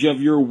knowledge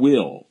of your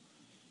will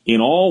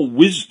in all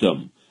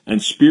wisdom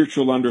and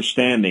spiritual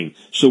understanding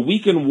so we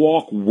can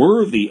walk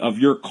worthy of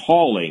your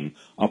calling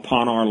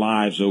upon our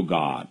lives, O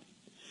God.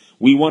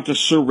 We want to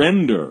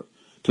surrender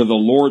to the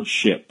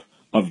lordship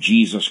of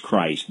Jesus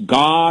Christ.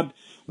 God,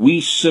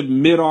 we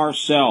submit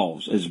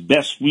ourselves as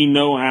best we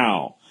know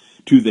how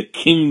to the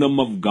kingdom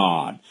of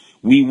God.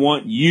 We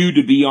want you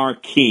to be our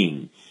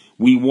king.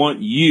 We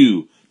want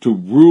you to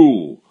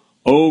rule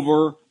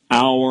over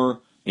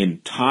our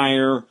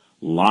entire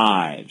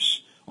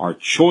lives, our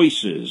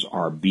choices,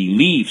 our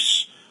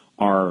beliefs,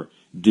 our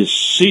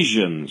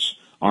decisions,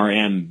 our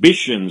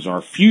ambitions,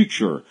 our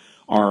future,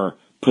 our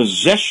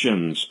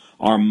possessions,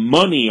 our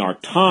money, our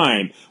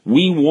time.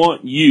 We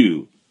want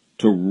you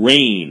to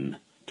reign,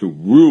 to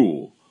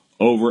rule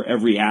over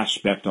every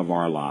aspect of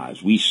our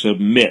lives. We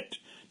submit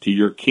to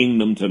your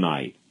kingdom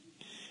tonight.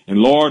 And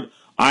Lord,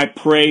 I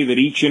pray that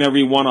each and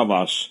every one of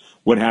us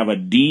would have a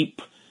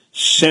deep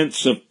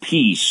sense of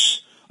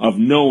peace, of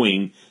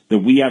knowing that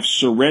we have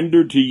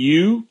surrendered to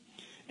you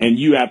and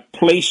you have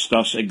placed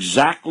us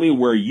exactly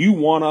where you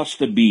want us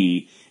to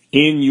be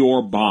in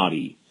your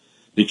body.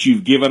 That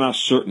you've given us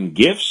certain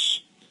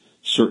gifts,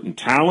 certain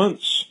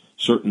talents,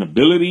 certain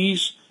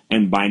abilities,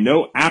 and by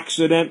no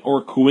accident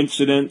or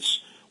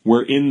coincidence,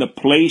 we're in the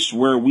place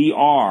where we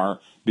are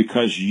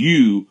because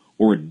you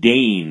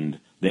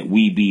ordained that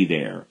we be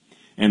there.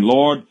 And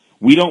Lord,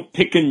 we don't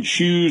pick and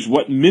choose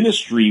what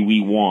ministry we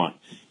want.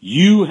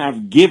 You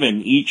have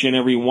given each and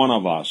every one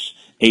of us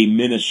a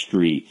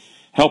ministry.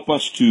 Help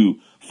us to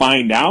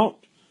find out,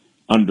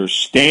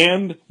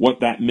 understand what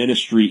that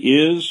ministry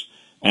is,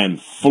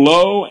 and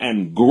flow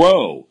and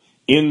grow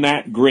in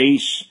that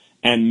grace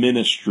and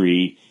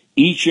ministry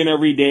each and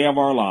every day of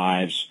our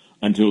lives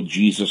until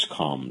Jesus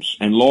comes.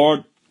 And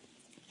Lord,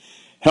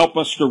 help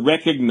us to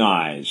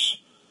recognize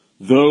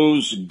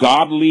those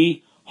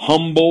godly,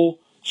 humble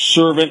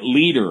servant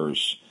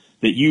leaders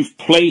that you've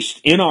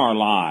placed in our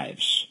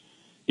lives.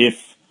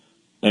 If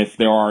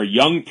there are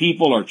young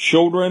people or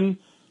children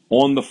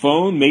on the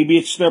phone, maybe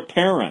it's their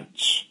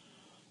parents.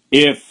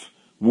 If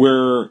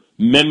we're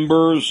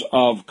members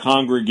of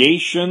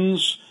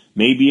congregations,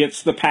 maybe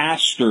it's the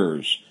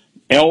pastors,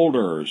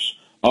 elders,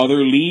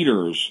 other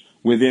leaders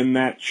within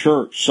that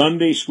church,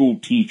 Sunday school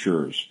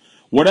teachers,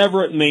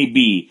 whatever it may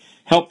be.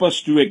 Help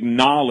us to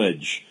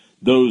acknowledge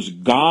those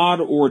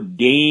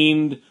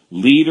God-ordained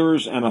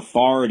leaders and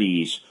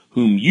authorities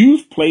whom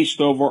you've placed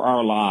over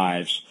our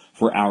lives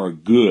for our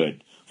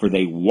good. For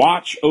they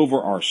watch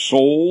over our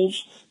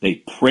souls, they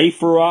pray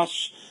for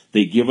us,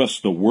 they give us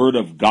the word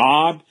of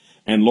God,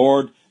 and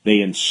Lord, they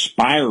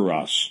inspire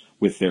us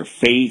with their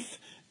faith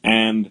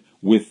and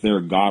with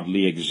their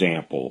godly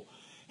example.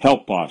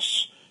 Help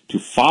us to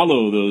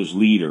follow those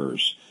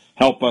leaders.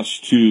 Help us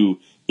to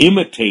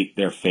imitate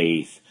their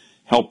faith.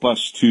 Help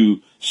us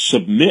to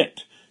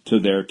submit to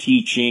their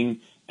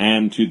teaching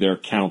and to their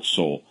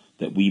counsel,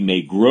 that we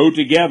may grow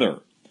together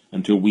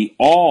until we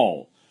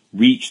all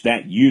reach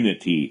that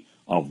unity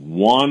of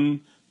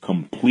one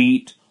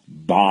complete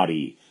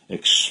body,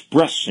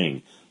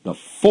 expressing the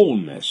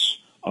fullness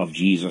of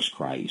Jesus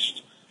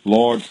Christ.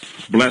 Lord,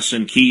 bless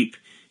and keep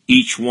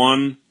each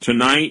one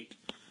tonight.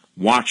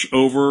 Watch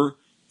over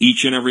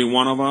each and every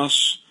one of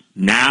us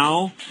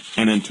now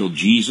and until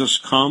Jesus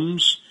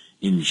comes.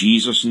 In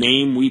Jesus'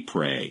 name we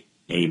pray.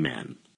 Amen.